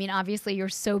you, I mean, obviously you're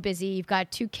so busy. You've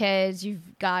got 2 kids.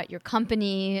 You've got your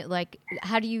company. Like,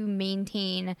 how do you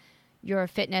maintain your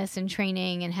fitness and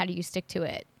training, and how do you stick to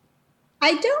it?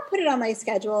 I don't put it on my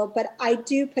schedule, but I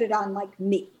do put it on like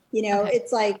me. Okay.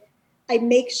 It's like I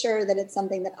make sure that it's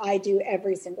something that I do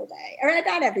every single day. Or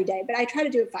not every day, but I try to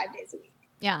do it 5 days a week.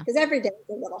 Yeah. Because every day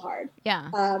is a little hard. Yeah.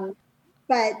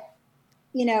 But,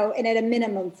 and at a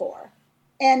minimum 4.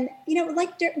 And,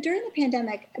 like during the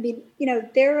pandemic, I mean,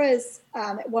 there was,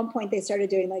 at one point they started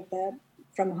doing like the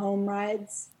from home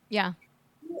rides. Yeah.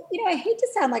 I hate to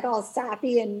sound like all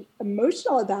sappy and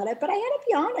emotional about it, but I had to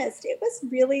be honest. It was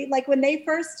really like when they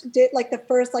first did like the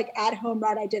first like at home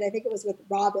ride I did, I think it was with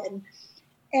Robin.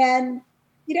 And,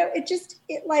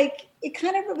 it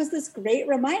kind of was this great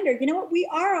reminder, what, we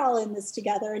are all in this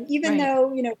together. And even though,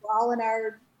 we're all in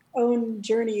our own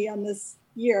journey on this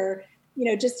year,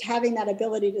 just having that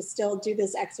ability to still do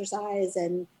this exercise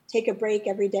and take a break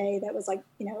every day, that was like,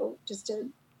 just to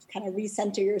kind of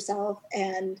recenter yourself.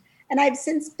 And I've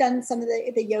since done some of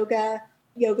the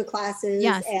yoga classes.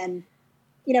 Yes. And,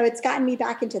 it's gotten me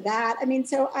back into that. I mean,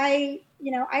 so I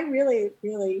really,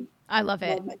 really, I love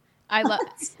it.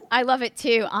 I love it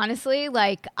too. Honestly,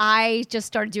 like I just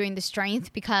started doing the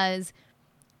strength because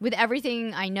with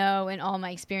everything I know and all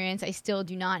my experience, I still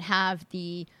do not have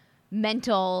the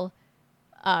mental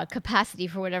capacity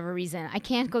for whatever reason. I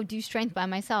can't go do strength by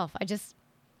myself.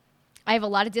 I have a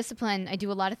lot of discipline. I do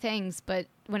a lot of things, but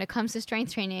when it comes to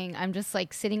strength training, I'm just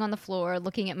like sitting on the floor,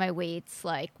 looking at my weights,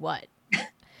 like what?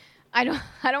 I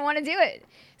don't want to do it.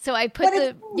 So I put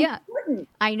important.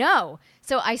 I know.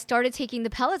 So I started taking the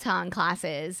Peloton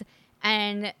classes,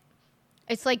 and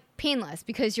it's like painless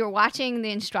because you're watching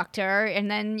the instructor, and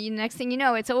then next thing you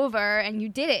know, it's over and you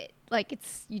did it. Like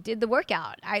you did the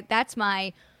workout. That's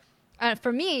my,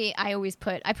 for me, I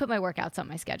put my workouts on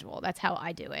my schedule. That's how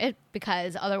I do it,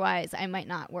 because otherwise I might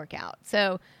not work out.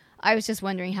 So I was just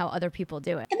wondering how other people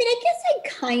do it. I mean, I guess I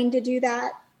kind of do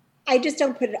that. I just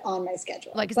don't put it on my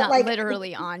schedule. Like it's not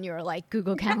literally on your like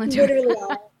Google Calendar. Literally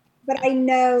on it. But I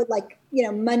know, like,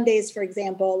 Mondays, for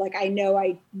example, like I know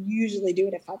I usually do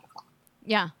it at 5:00.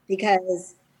 Yeah.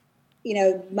 Because,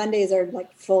 Mondays are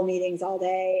like full meetings all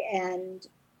day. And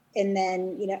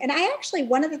then, and I actually,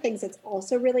 one of the things that's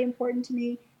also really important to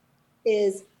me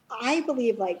is I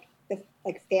believe like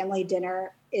family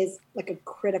dinner is like a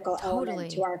critical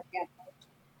element to our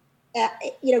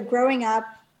family. Growing up,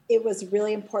 it was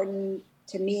really important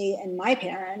to me and my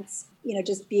parents,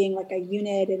 just being like a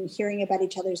unit and hearing about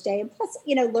each other's day. And plus,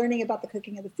 learning about the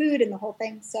cooking of the food and the whole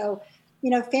thing. So,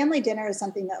 family dinner is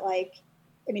something that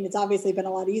it's obviously been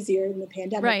a lot easier in the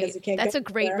pandemic. Right. Because you can't That's go a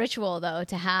great anywhere. ritual though,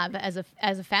 to have as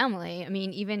a family. I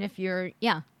mean, even if you're,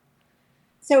 yeah.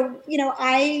 So,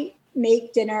 I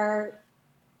make dinner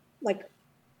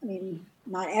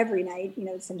not every night,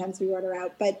 sometimes we order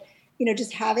out, but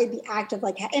just having the act of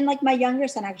and my younger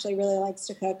son actually really likes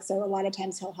to cook. So a lot of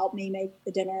times he'll help me make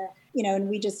the dinner, and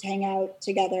we just hang out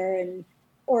together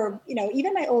or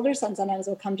even my older son sometimes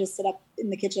will come just sit up in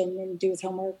the kitchen and do his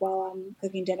homework while I'm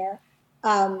cooking dinner.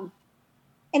 And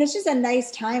it's just a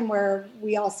nice time where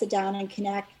we all sit down and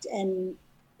connect and,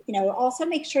 also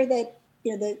make sure that,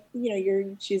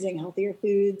 you're choosing healthier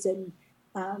foods and,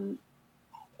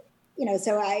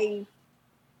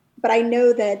 but I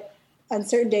know that on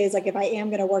certain days, like if I am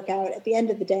going to work out at the end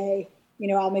of the day,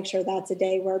 I'll make sure that's a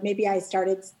day where maybe I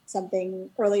started something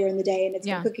earlier in the day and it's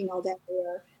been cooking all day,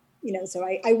 or, so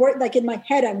I work like in my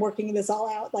head, I'm working this all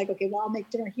out. Like, okay, well, I'll make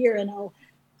dinner here and I'll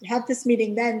have this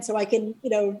meeting then so I can,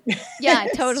 Yeah,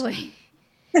 totally.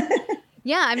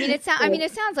 Yeah. I mean, it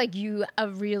sounds like you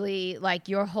really like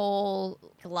your whole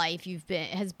life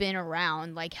has been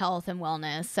around like health and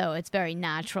wellness. So it's very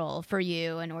natural for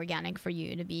you and organic for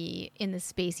you to be in this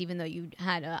space, even though you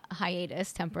had a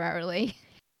hiatus temporarily.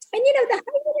 And, the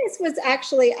hiatus was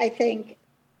actually, I think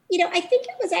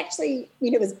it was actually,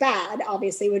 it was bad.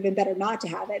 Obviously, it would have been better not to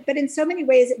have it. But in so many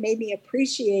ways, it made me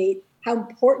appreciate how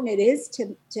important it is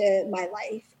to my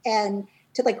life and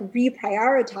to like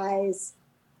reprioritize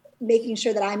making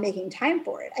sure that I'm making time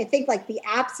for it. I think like the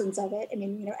absence of it,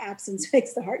 absence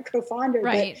makes the heart grow fonder,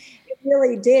 right. But it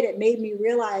really did. It made me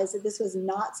realize that this was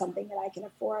not something that I can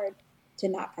afford to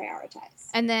not prioritize.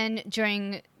 And then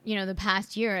during, the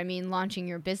past year, launching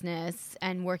your business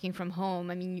and working from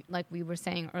home, like we were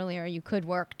saying earlier, you could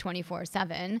work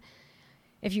 24/7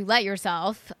 if you let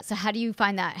yourself. So how do you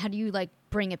find that? How do you like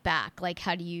bring it back? Like,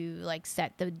 how do you like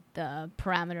set the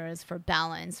parameters for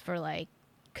balance for like,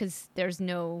 because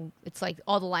it's like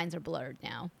all the lines are blurred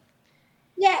now.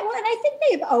 Yeah, well, and I think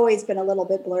they've always been a little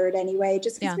bit blurred anyway,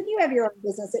 just because when you have your own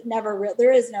business,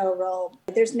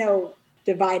 there's no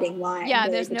dividing line. Yeah,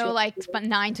 there's no like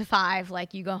 9 to 5,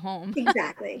 like you go home.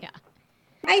 Exactly. Yeah.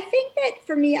 I think that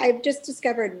for me, I've just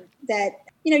discovered that,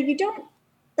 you don't,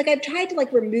 like I've tried to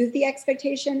like remove the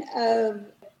expectation of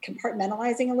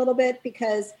compartmentalizing a little bit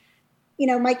because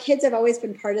my kids have always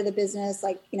been part of the business.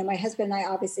 Like, my husband and I,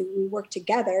 obviously we work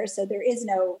together. So there is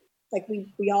no, like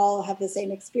we all have the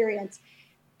same experience.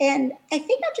 And I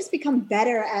think I've just become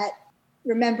better at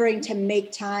remembering to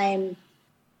make time,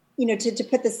 to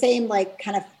put the same like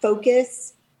kind of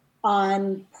focus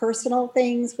on personal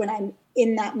things when I'm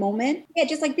in that moment. Yeah.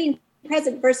 Just like being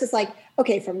present versus like,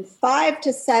 okay, from 5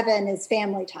 to 7 is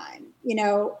family time.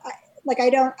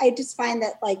 I just find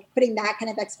that like putting that kind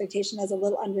of expectation is a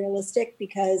little unrealistic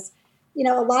because,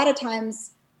 a lot of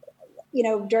times,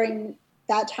 during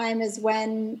that time is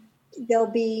when there'll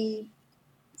be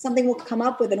something will come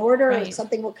up with an order right. or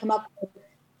something will come up with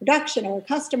production or a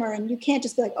customer. And you can't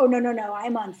just be like, oh, no,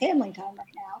 I'm on family time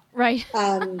right now. Right.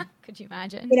 Could you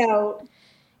imagine?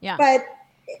 Yeah. But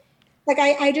like,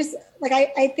 I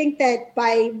think that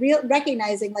by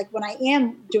recognizing like when I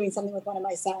am doing something with one of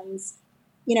my sons,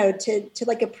 to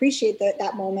like appreciate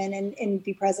that moment and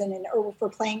be present or if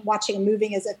we're watching a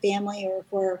movie as a family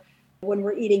or when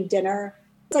we're eating dinner,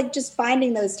 it's like just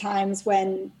finding those times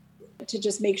when to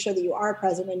just make sure that you are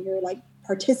present and you're like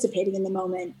participating in the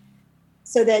moment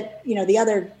so that, the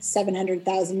other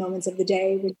 700,000 moments of the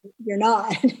day, you're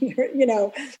not,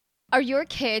 Are your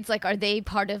kids, like, are they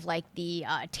part of, like, the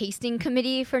tasting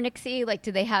committee for Nixie? Like,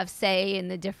 do they have say in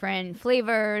the different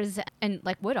flavors? And,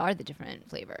 like, what are the different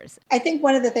flavors? I think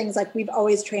one of the things, like, we've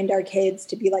always trained our kids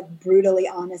to be, like, brutally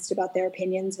honest about their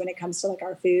opinions when it comes to, like,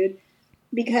 our food,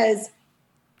 because it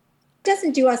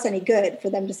doesn't do us any good for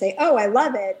them to say, oh, I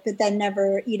love it, but then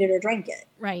never eat it or drink it.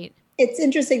 Right. It's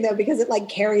interesting, though, because it, like,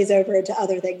 carries over into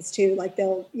other things, too. Like,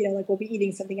 they'll, you know, like, we'll be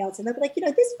eating something else, and they'll be like, you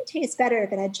know, this would taste better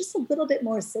if it had just a little bit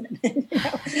more cinnamon.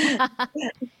 You know?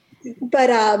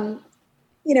 But,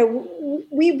 you know,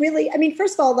 we really, I mean,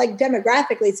 first of all, like,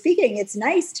 demographically speaking, it's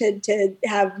nice to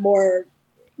have more,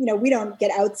 you know, we don't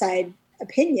get outside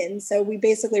opinions. So we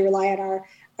basically rely on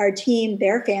our team,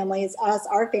 their families, us,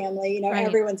 our family, you know, Right.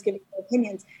 Everyone's giving their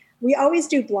opinions. We always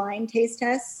do blind taste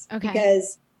tests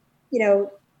because, you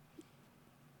know,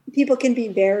 people can be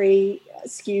very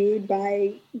skewed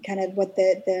by kind of what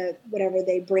the whatever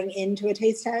they bring into a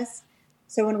taste test.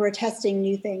 So when we're testing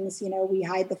new things, you know, we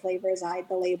hide the flavors, hide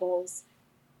the labels,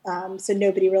 so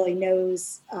nobody really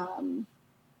knows,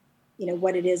 you know,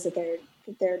 what it is that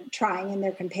they're trying and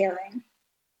they're comparing.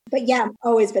 But yeah,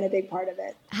 always been a big part of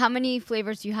it. How many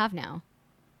flavors do you have now?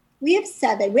 We have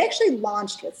 7. We actually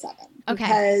launched with 7 Okay.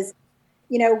 because,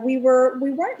 you know, we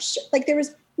weren't sure, like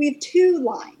we have 2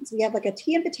 lines. We have like a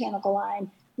tea and botanical line,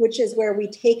 which is where we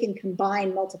take and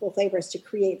combine multiple flavors to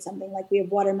create something. Like we have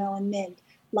watermelon mint,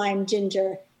 lime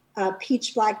ginger,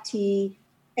 peach black tea,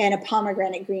 and a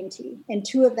pomegranate green tea. And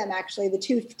 2 of them, actually, the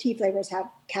 2 tea flavors have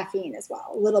caffeine as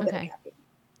well, a little bit of caffeine.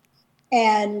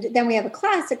 And then we have a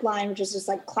classic line, which is just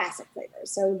like classic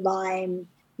flavors. So lime,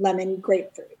 lemon,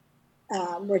 grapefruit,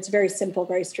 where it's very simple,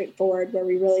 very straightforward, where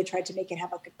we really tried to make it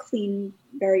have like a clean,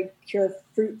 very pure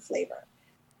fruit flavor.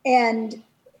 And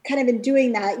kind of in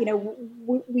doing that, you know,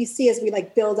 we see as we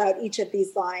like build out each of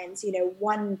these lines, you know,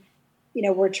 one, you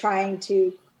know, we're trying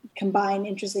to combine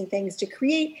interesting things to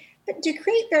create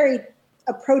very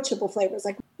approachable flavors.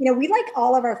 Like, you know, we like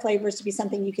all of our flavors to be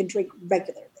something you can drink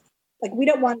regularly. Like, we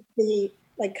don't want it to be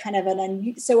like kind of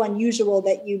so unusual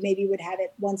that you maybe would have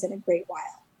it once in a great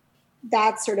while.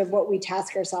 That's sort of what we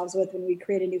task ourselves with when we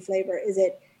create a new flavor. Is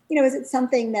it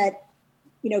something that,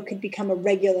 you know, could become a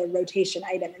regular rotation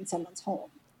item in someone's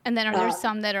home? And then are there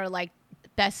some that are like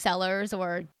bestsellers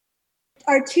or?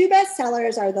 Our 2 best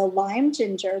sellers are the lime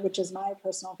ginger, which is my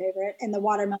personal favorite, and the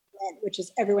watermelon mint, which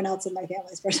is everyone else in my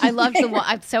family's personal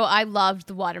favorite. So I loved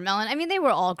the watermelon. I mean, they were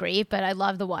all great, but I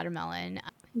love the watermelon.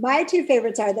 My 2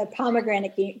 favorites are the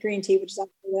pomegranate green tea, which is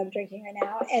actually what I'm drinking right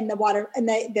now, and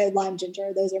the lime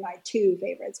ginger. Those are my 2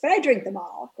 favorites, but I drink them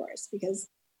all, of course, because,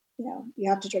 you know, you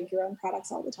have to drink your own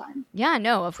products all the time. Yeah,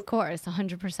 no, of course,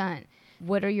 100%.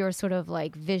 What are your sort of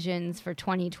like visions for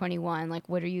 2021? Like,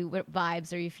 what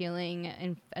vibes are you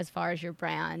feeling as far as your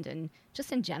brand and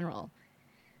just in general?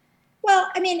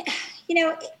 Well, I mean, you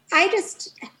know, I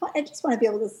just want to be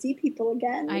able to see people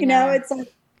again. I you know, it's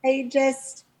like,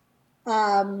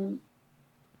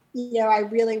 you know, I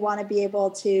really want to be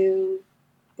able to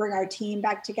bring our team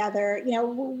back together. You know,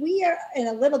 we are in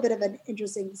a little bit of an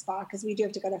interesting spot because we do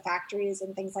have to go to factories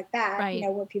and things like that, right. You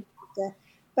know, where people have to,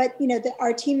 but, you know,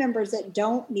 our team members that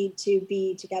don't need to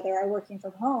be together are working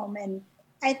from home. And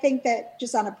I think that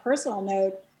just on a personal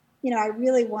note, you know, I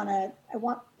really I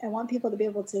want people to be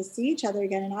able to see each other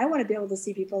again. And I want to be able to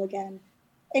see people again.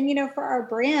 And, you know, for our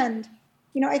brand,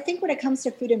 you know, I think when it comes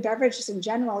to food and beverages in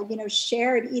general, you know,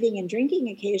 shared eating and drinking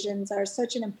occasions are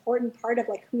such an important part of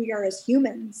like who we are as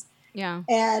humans. Yeah.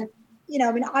 And, you know,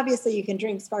 I mean, obviously you can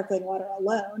drink sparkling water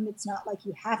alone. It's not like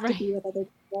you have to be with other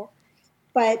people.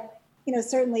 But, you know,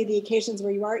 certainly the occasions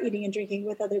where you are eating and drinking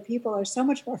with other people are so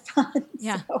much more fun.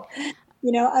 Yeah. So,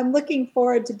 you know, I'm looking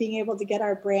forward to being able to get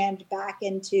our brand back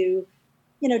into,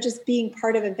 you know, just being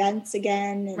part of events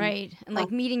again. And, right. And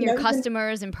like meeting your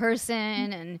customers in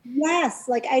person. And yes,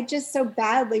 like I just so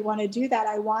badly want to do that.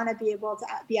 I want to be able to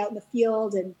be out in the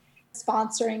field and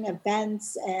sponsoring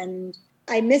events. And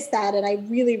I miss that. And I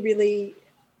really, really,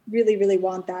 really, really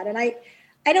want that. And I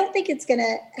don't think it's going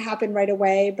to happen right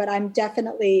away, but I'm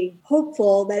definitely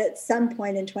hopeful that at some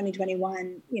point in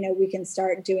 2021, you know, we can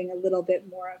start doing a little bit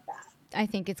more of that. I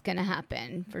think it's going to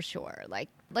happen for sure. Like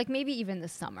maybe even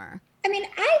this summer. I mean,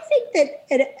 I think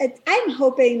that I'm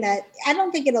hoping that, I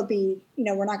don't think it'll be, you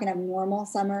know, we're not going to have normal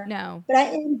summer. No. But I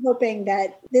am hoping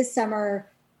that this summer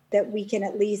that we can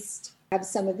at least have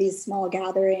some of these small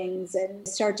gatherings and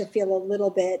start to feel a little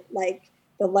bit like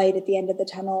the light at the end of the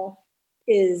tunnel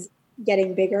is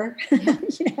getting bigger,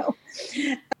 you know.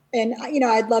 And, you know,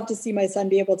 I'd love to see my son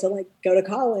be able to like go to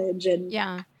college. And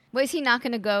yeah. Well, is he not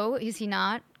going to go? Is he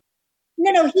not?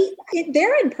 No,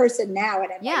 they're in person now at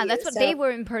NYU. Yeah, that's what they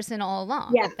were in person all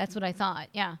along. Yeah. That's what I thought.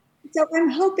 Yeah. So I'm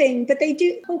hoping, but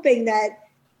hoping that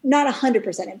not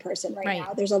 100% in person right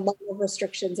now. There's a lot of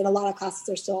restrictions and a lot of classes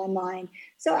are still online.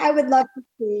 So I would love to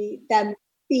see them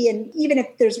be in, even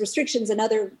if there's restrictions and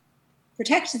other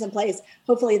protections in place,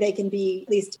 hopefully they can be at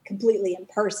least completely in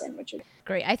person, which would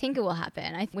great. I think it will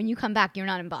happen. When you come back, you're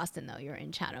not in Boston though, you're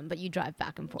in Chatham, but you drive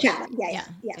back and forth. Chatham,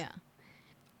 yeah.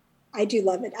 I do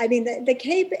love it. I mean, the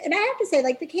Cape, and I have to say,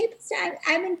 like the Cape,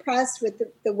 I'm impressed with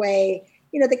the way,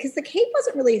 because the Cape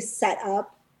wasn't really set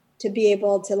up to be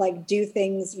able to like do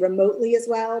things remotely as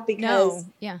well, because,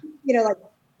 like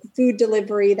food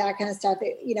delivery, that kind of stuff,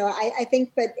 I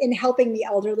think, but in helping the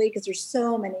elderly, because there's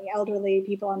so many elderly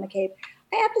people on the Cape,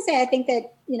 I have to say, I think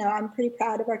that, I'm pretty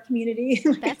proud of our community.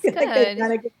 That's good. Like they've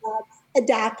done a good job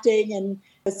adapting and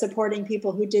supporting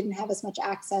people who didn't have as much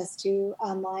access to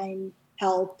online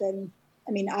help. And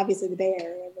I mean, obviously the Bay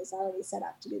Area was already set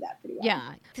up to do that pretty well.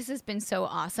 Yeah, this has been so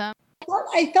awesome.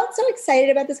 I felt so excited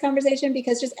about this conversation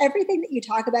because just everything that you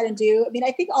talk about and do, I mean,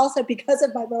 I think also because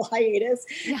of my little hiatus,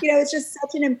 it's just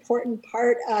such an important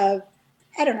part of,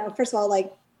 I don't know, first of all,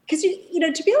 like, because, to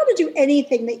be able to do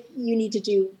anything that you need to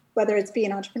do, whether it's be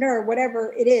an entrepreneur or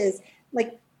whatever it is,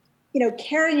 like,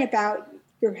 caring about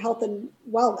your health and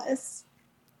wellness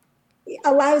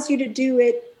allows you to do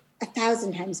it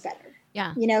 1,000 times better.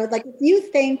 Yeah. Like if you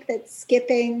think that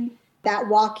skipping that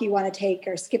walk you want to take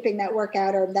or skipping that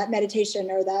workout or that meditation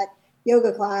or that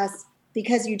yoga class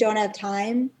because you don't have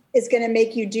time is going to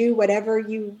make you do whatever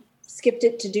you skipped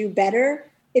it to do better,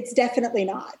 it's definitely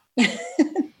not.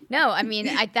 No, I mean,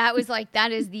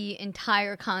 that is the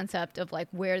entire concept of like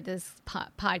where this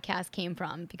podcast came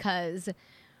from, because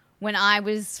when I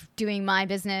was doing my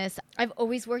business, I've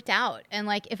always worked out. And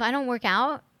like, if I don't work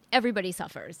out, everybody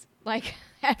suffers, like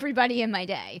everybody in my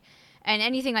day and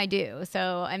anything I do.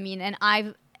 So, I mean, and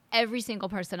every single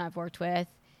person I've worked with,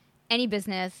 any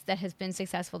business that has been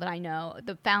successful that I know,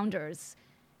 the founders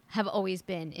have always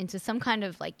been into some kind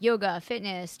of like yoga,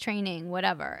 fitness, training,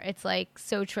 whatever. It's like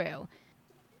so true.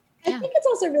 I think it's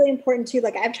also really important too.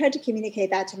 Like I've tried to communicate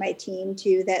that to my team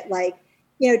too, that like,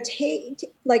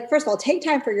 first of all, take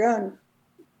time for your own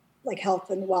like health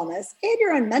and wellness and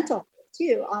your own mental health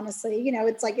too. Honestly,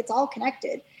 it's like, it's all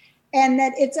connected, and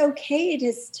that it's okay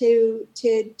to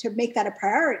make that a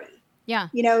priority. Yeah.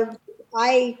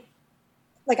 I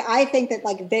think that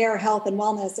like their health and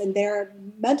wellness and their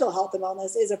mental health and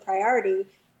wellness is a priority,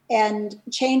 and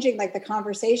changing like the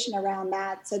conversation around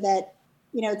that so that,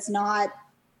 it's not,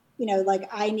 like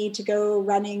I need to go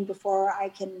running before I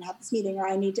can have this meeting, or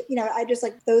I need to, I just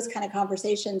like those kind of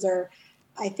conversations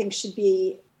I think should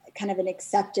be kind of an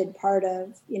accepted part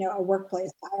of, a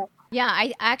workplace. Yeah,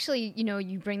 I actually,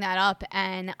 you bring that up,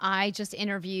 and I just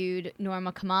interviewed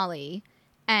Norma Kamali,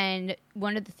 and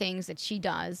one of the things that she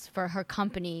does for her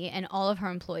company and all of her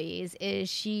employees is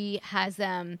she pays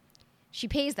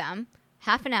them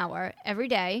half an hour every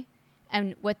day,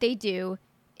 and what they do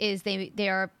is they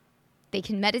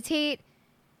can meditate.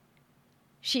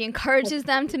 She encourages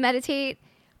them to meditate,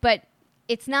 but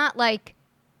it's not like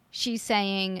she's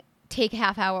saying, take a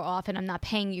half hour off and I'm not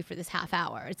paying you for this half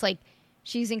hour. It's like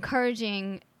she's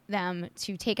encouraging them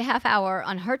to take a half hour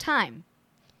on her time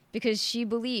because she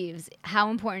believes how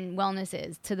important wellness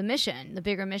is to the mission, the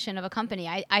bigger mission of a company.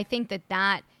 I think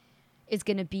that is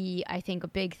going to be, I think, a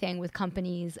big thing with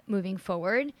companies moving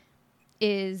forward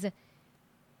is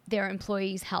their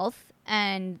employees' health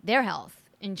and their health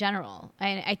in general.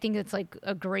 And I think it's like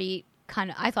a great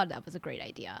I thought that was a great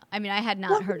idea. I mean, I had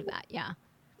not heard of that. Yeah.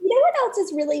 What else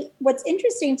is what's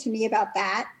interesting to me about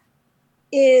that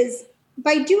is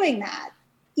by doing that,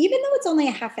 even though it's only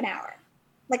a half an hour,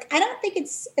 like, I don't think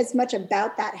it's as much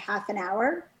about that half an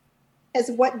hour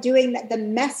as doing that, the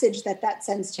message that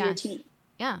sends to your team.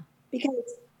 Yeah.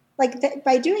 Because like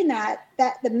by doing that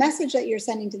the message that you're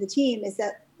sending to the team is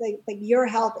that like your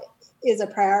health is a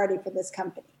priority for this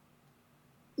company,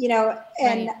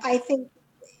 and right. I think,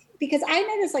 because I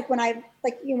noticed like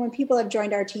when people have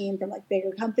joined our team from like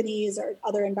bigger companies or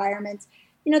other environments,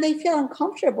 they feel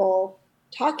uncomfortable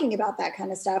talking about that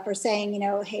kind of stuff or saying,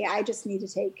 hey, I just need to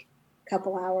take a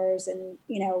couple hours and,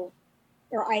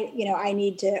 or I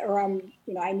need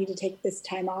to take this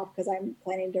time off because I'm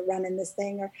planning to run in this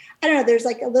thing, or I don't know. There's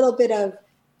like a little bit of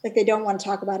like, they don't want to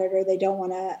talk about it, or they don't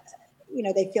want to,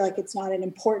 they feel like it's not an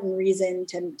important reason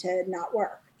to not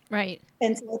work. Right.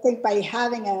 And so I think by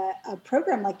having a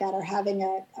program like that or having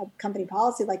a company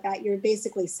policy like that, you're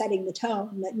basically setting the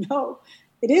tone that no,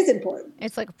 it is important.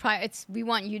 It's like we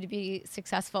want you to be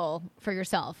successful for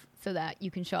yourself so that you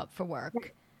can show up for work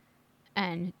right.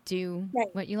 and do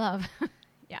right. what you love.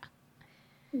 Yeah.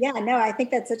 Yeah, no, I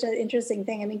think that's such an interesting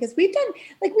thing. I mean, because we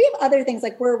have other things,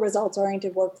 like we're a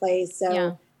results-oriented workplace.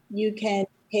 So you can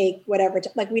take whatever,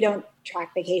 like we don't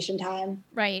track vacation time.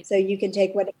 Right. So you can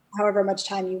take however much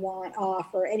time you want off,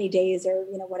 or any days, or,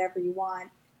 whatever you want.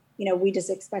 We just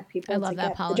expect people to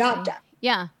get the job done.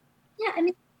 Yeah. Yeah. I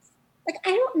mean, like,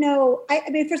 I don't know. I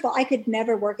mean, first of all, I could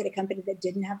never work at a company that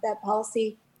didn't have that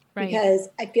policy, because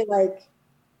I feel like,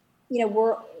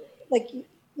 we're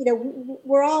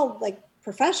all like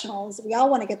professionals. We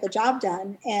all want to get the job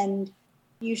done, and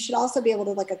you should also be able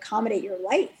to like accommodate your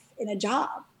life in a job.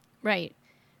 Right.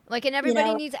 Like, and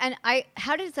everybody needs, and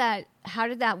how did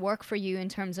that work for you in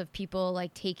terms of people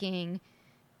like taking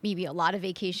maybe a lot of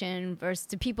vacation versus,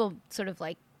 do people sort of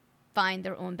like find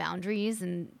their own boundaries,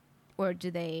 or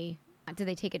do they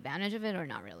take advantage of it, or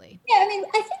not really? Yeah, I mean,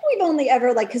 I think we've only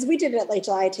ever, like, because we did it at Late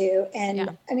July too,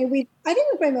 and I mean, I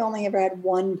think we've only ever had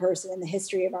one person in the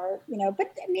history of our,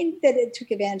 but I mean, that it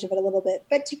took advantage of it a little bit.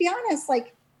 But to be honest,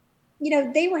 like,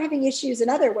 they were having issues in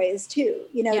other ways too.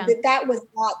 That was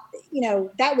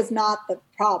not the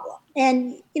problem.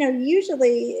 And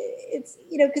usually it's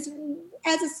because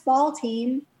as a small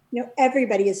team,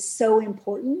 everybody is so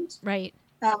important, right?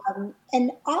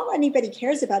 And all anybody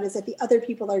cares about is that the other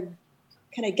people are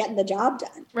kind of getting the job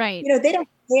done. Right. They don't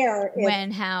care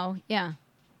when, how. Yeah.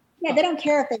 Yeah. They don't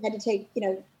care if they had to take,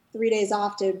 3 days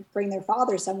off to bring their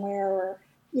father somewhere, or,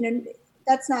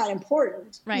 that's not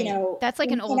important. Right. That's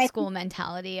like an old school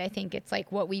mentality. I think it's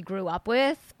like what we grew up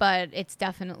with, but it's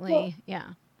definitely,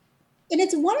 And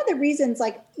it's one of the reasons,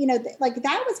 like, like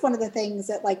that was one of the things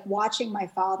that, like, watching my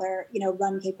father,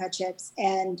 run Cape Cod Chips,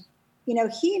 and,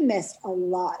 he missed a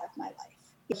lot of my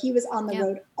life. He was on the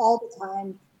road all the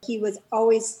time. He was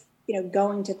always,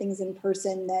 going to things in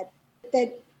person that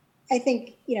I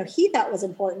think, he thought was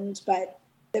important, but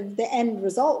the end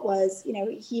result was,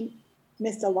 he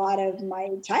missed a lot of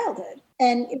my childhood.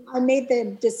 And I made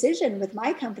the decision with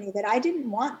my company that I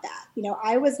didn't want that.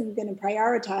 I wasn't going to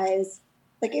prioritize,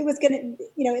 like, it was going to,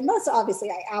 unless obviously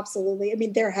I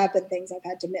mean, there have been things I've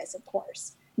had to miss, of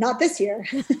course, not this year,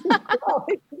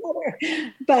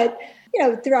 but,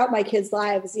 throughout my kids'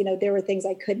 lives, there were things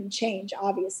I couldn't change,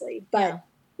 obviously. But,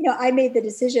 I made the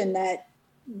decision that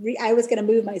I was going to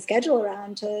move my schedule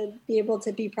around to be able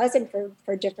to be present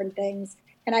for different things.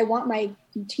 And I want my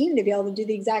team to be able to do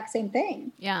the exact same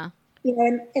thing. Yeah.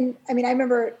 And I mean, I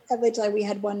remember at Late July, we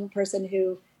had one person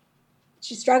who,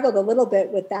 she struggled a little bit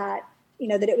with that,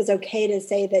 that it was okay to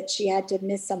say that she had to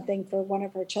miss something for one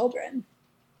of her children.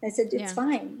 I said, it's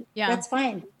fine. Yeah. That's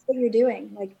fine. That's what you're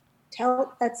doing. Like,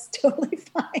 that's totally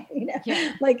fine.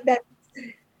 Like, that's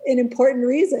an important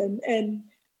reason. And,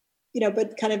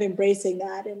 but kind of embracing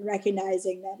that and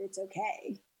recognizing that it's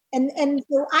okay. And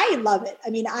so I love it. I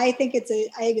mean, I think it's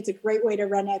a great way to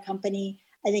run a company.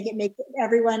 I think it makes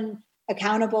everyone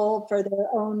accountable for their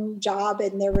own job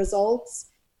and their results.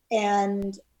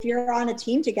 And if you're on a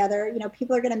team together,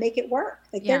 people are going to make it work.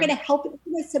 Like, they're going to help,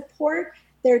 support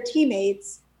their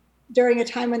teammates during a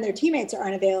time when their teammates are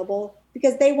unavailable,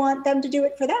 because they want them to do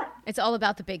it for them. It's all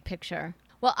about the big picture.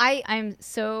 Well, I'm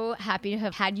so happy to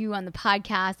have had you on the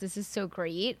podcast. This is so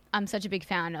great. I'm such a big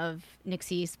fan of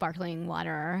Nixie Sparkling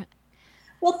Water.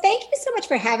 Well, thank you so much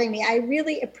for having me. I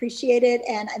really appreciate it.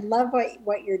 And I love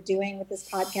what you're doing with this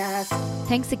podcast.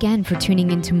 Thanks again for tuning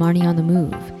in to Marnie on the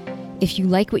Move. If you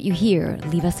like what you hear,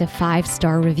 leave us a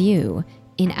 5-star review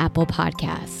in Apple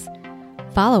Podcasts.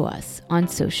 Follow us on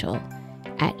social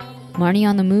at Marnie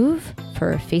on the Move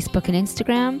for Facebook and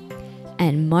Instagram,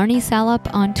 and Marnie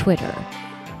Salop on Twitter.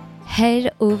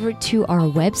 Head over to our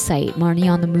website,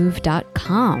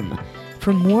 marnieonthemove.com,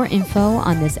 for more info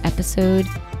on this episode,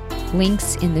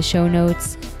 links in the show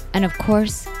notes, and of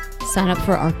course, sign up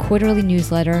for our quarterly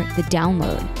newsletter, The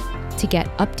Download, to get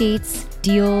updates,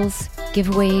 deals,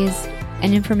 giveaways,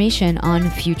 and information on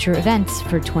future events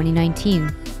for 2019.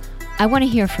 I want to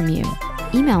hear from you.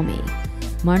 Email me,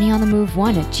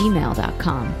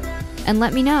 marnieonthemove1@gmail.com, and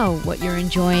let me know what you're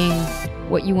enjoying,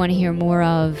 what you want to hear more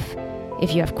of.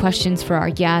 If you have questions for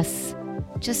our guests,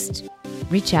 just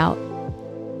reach out.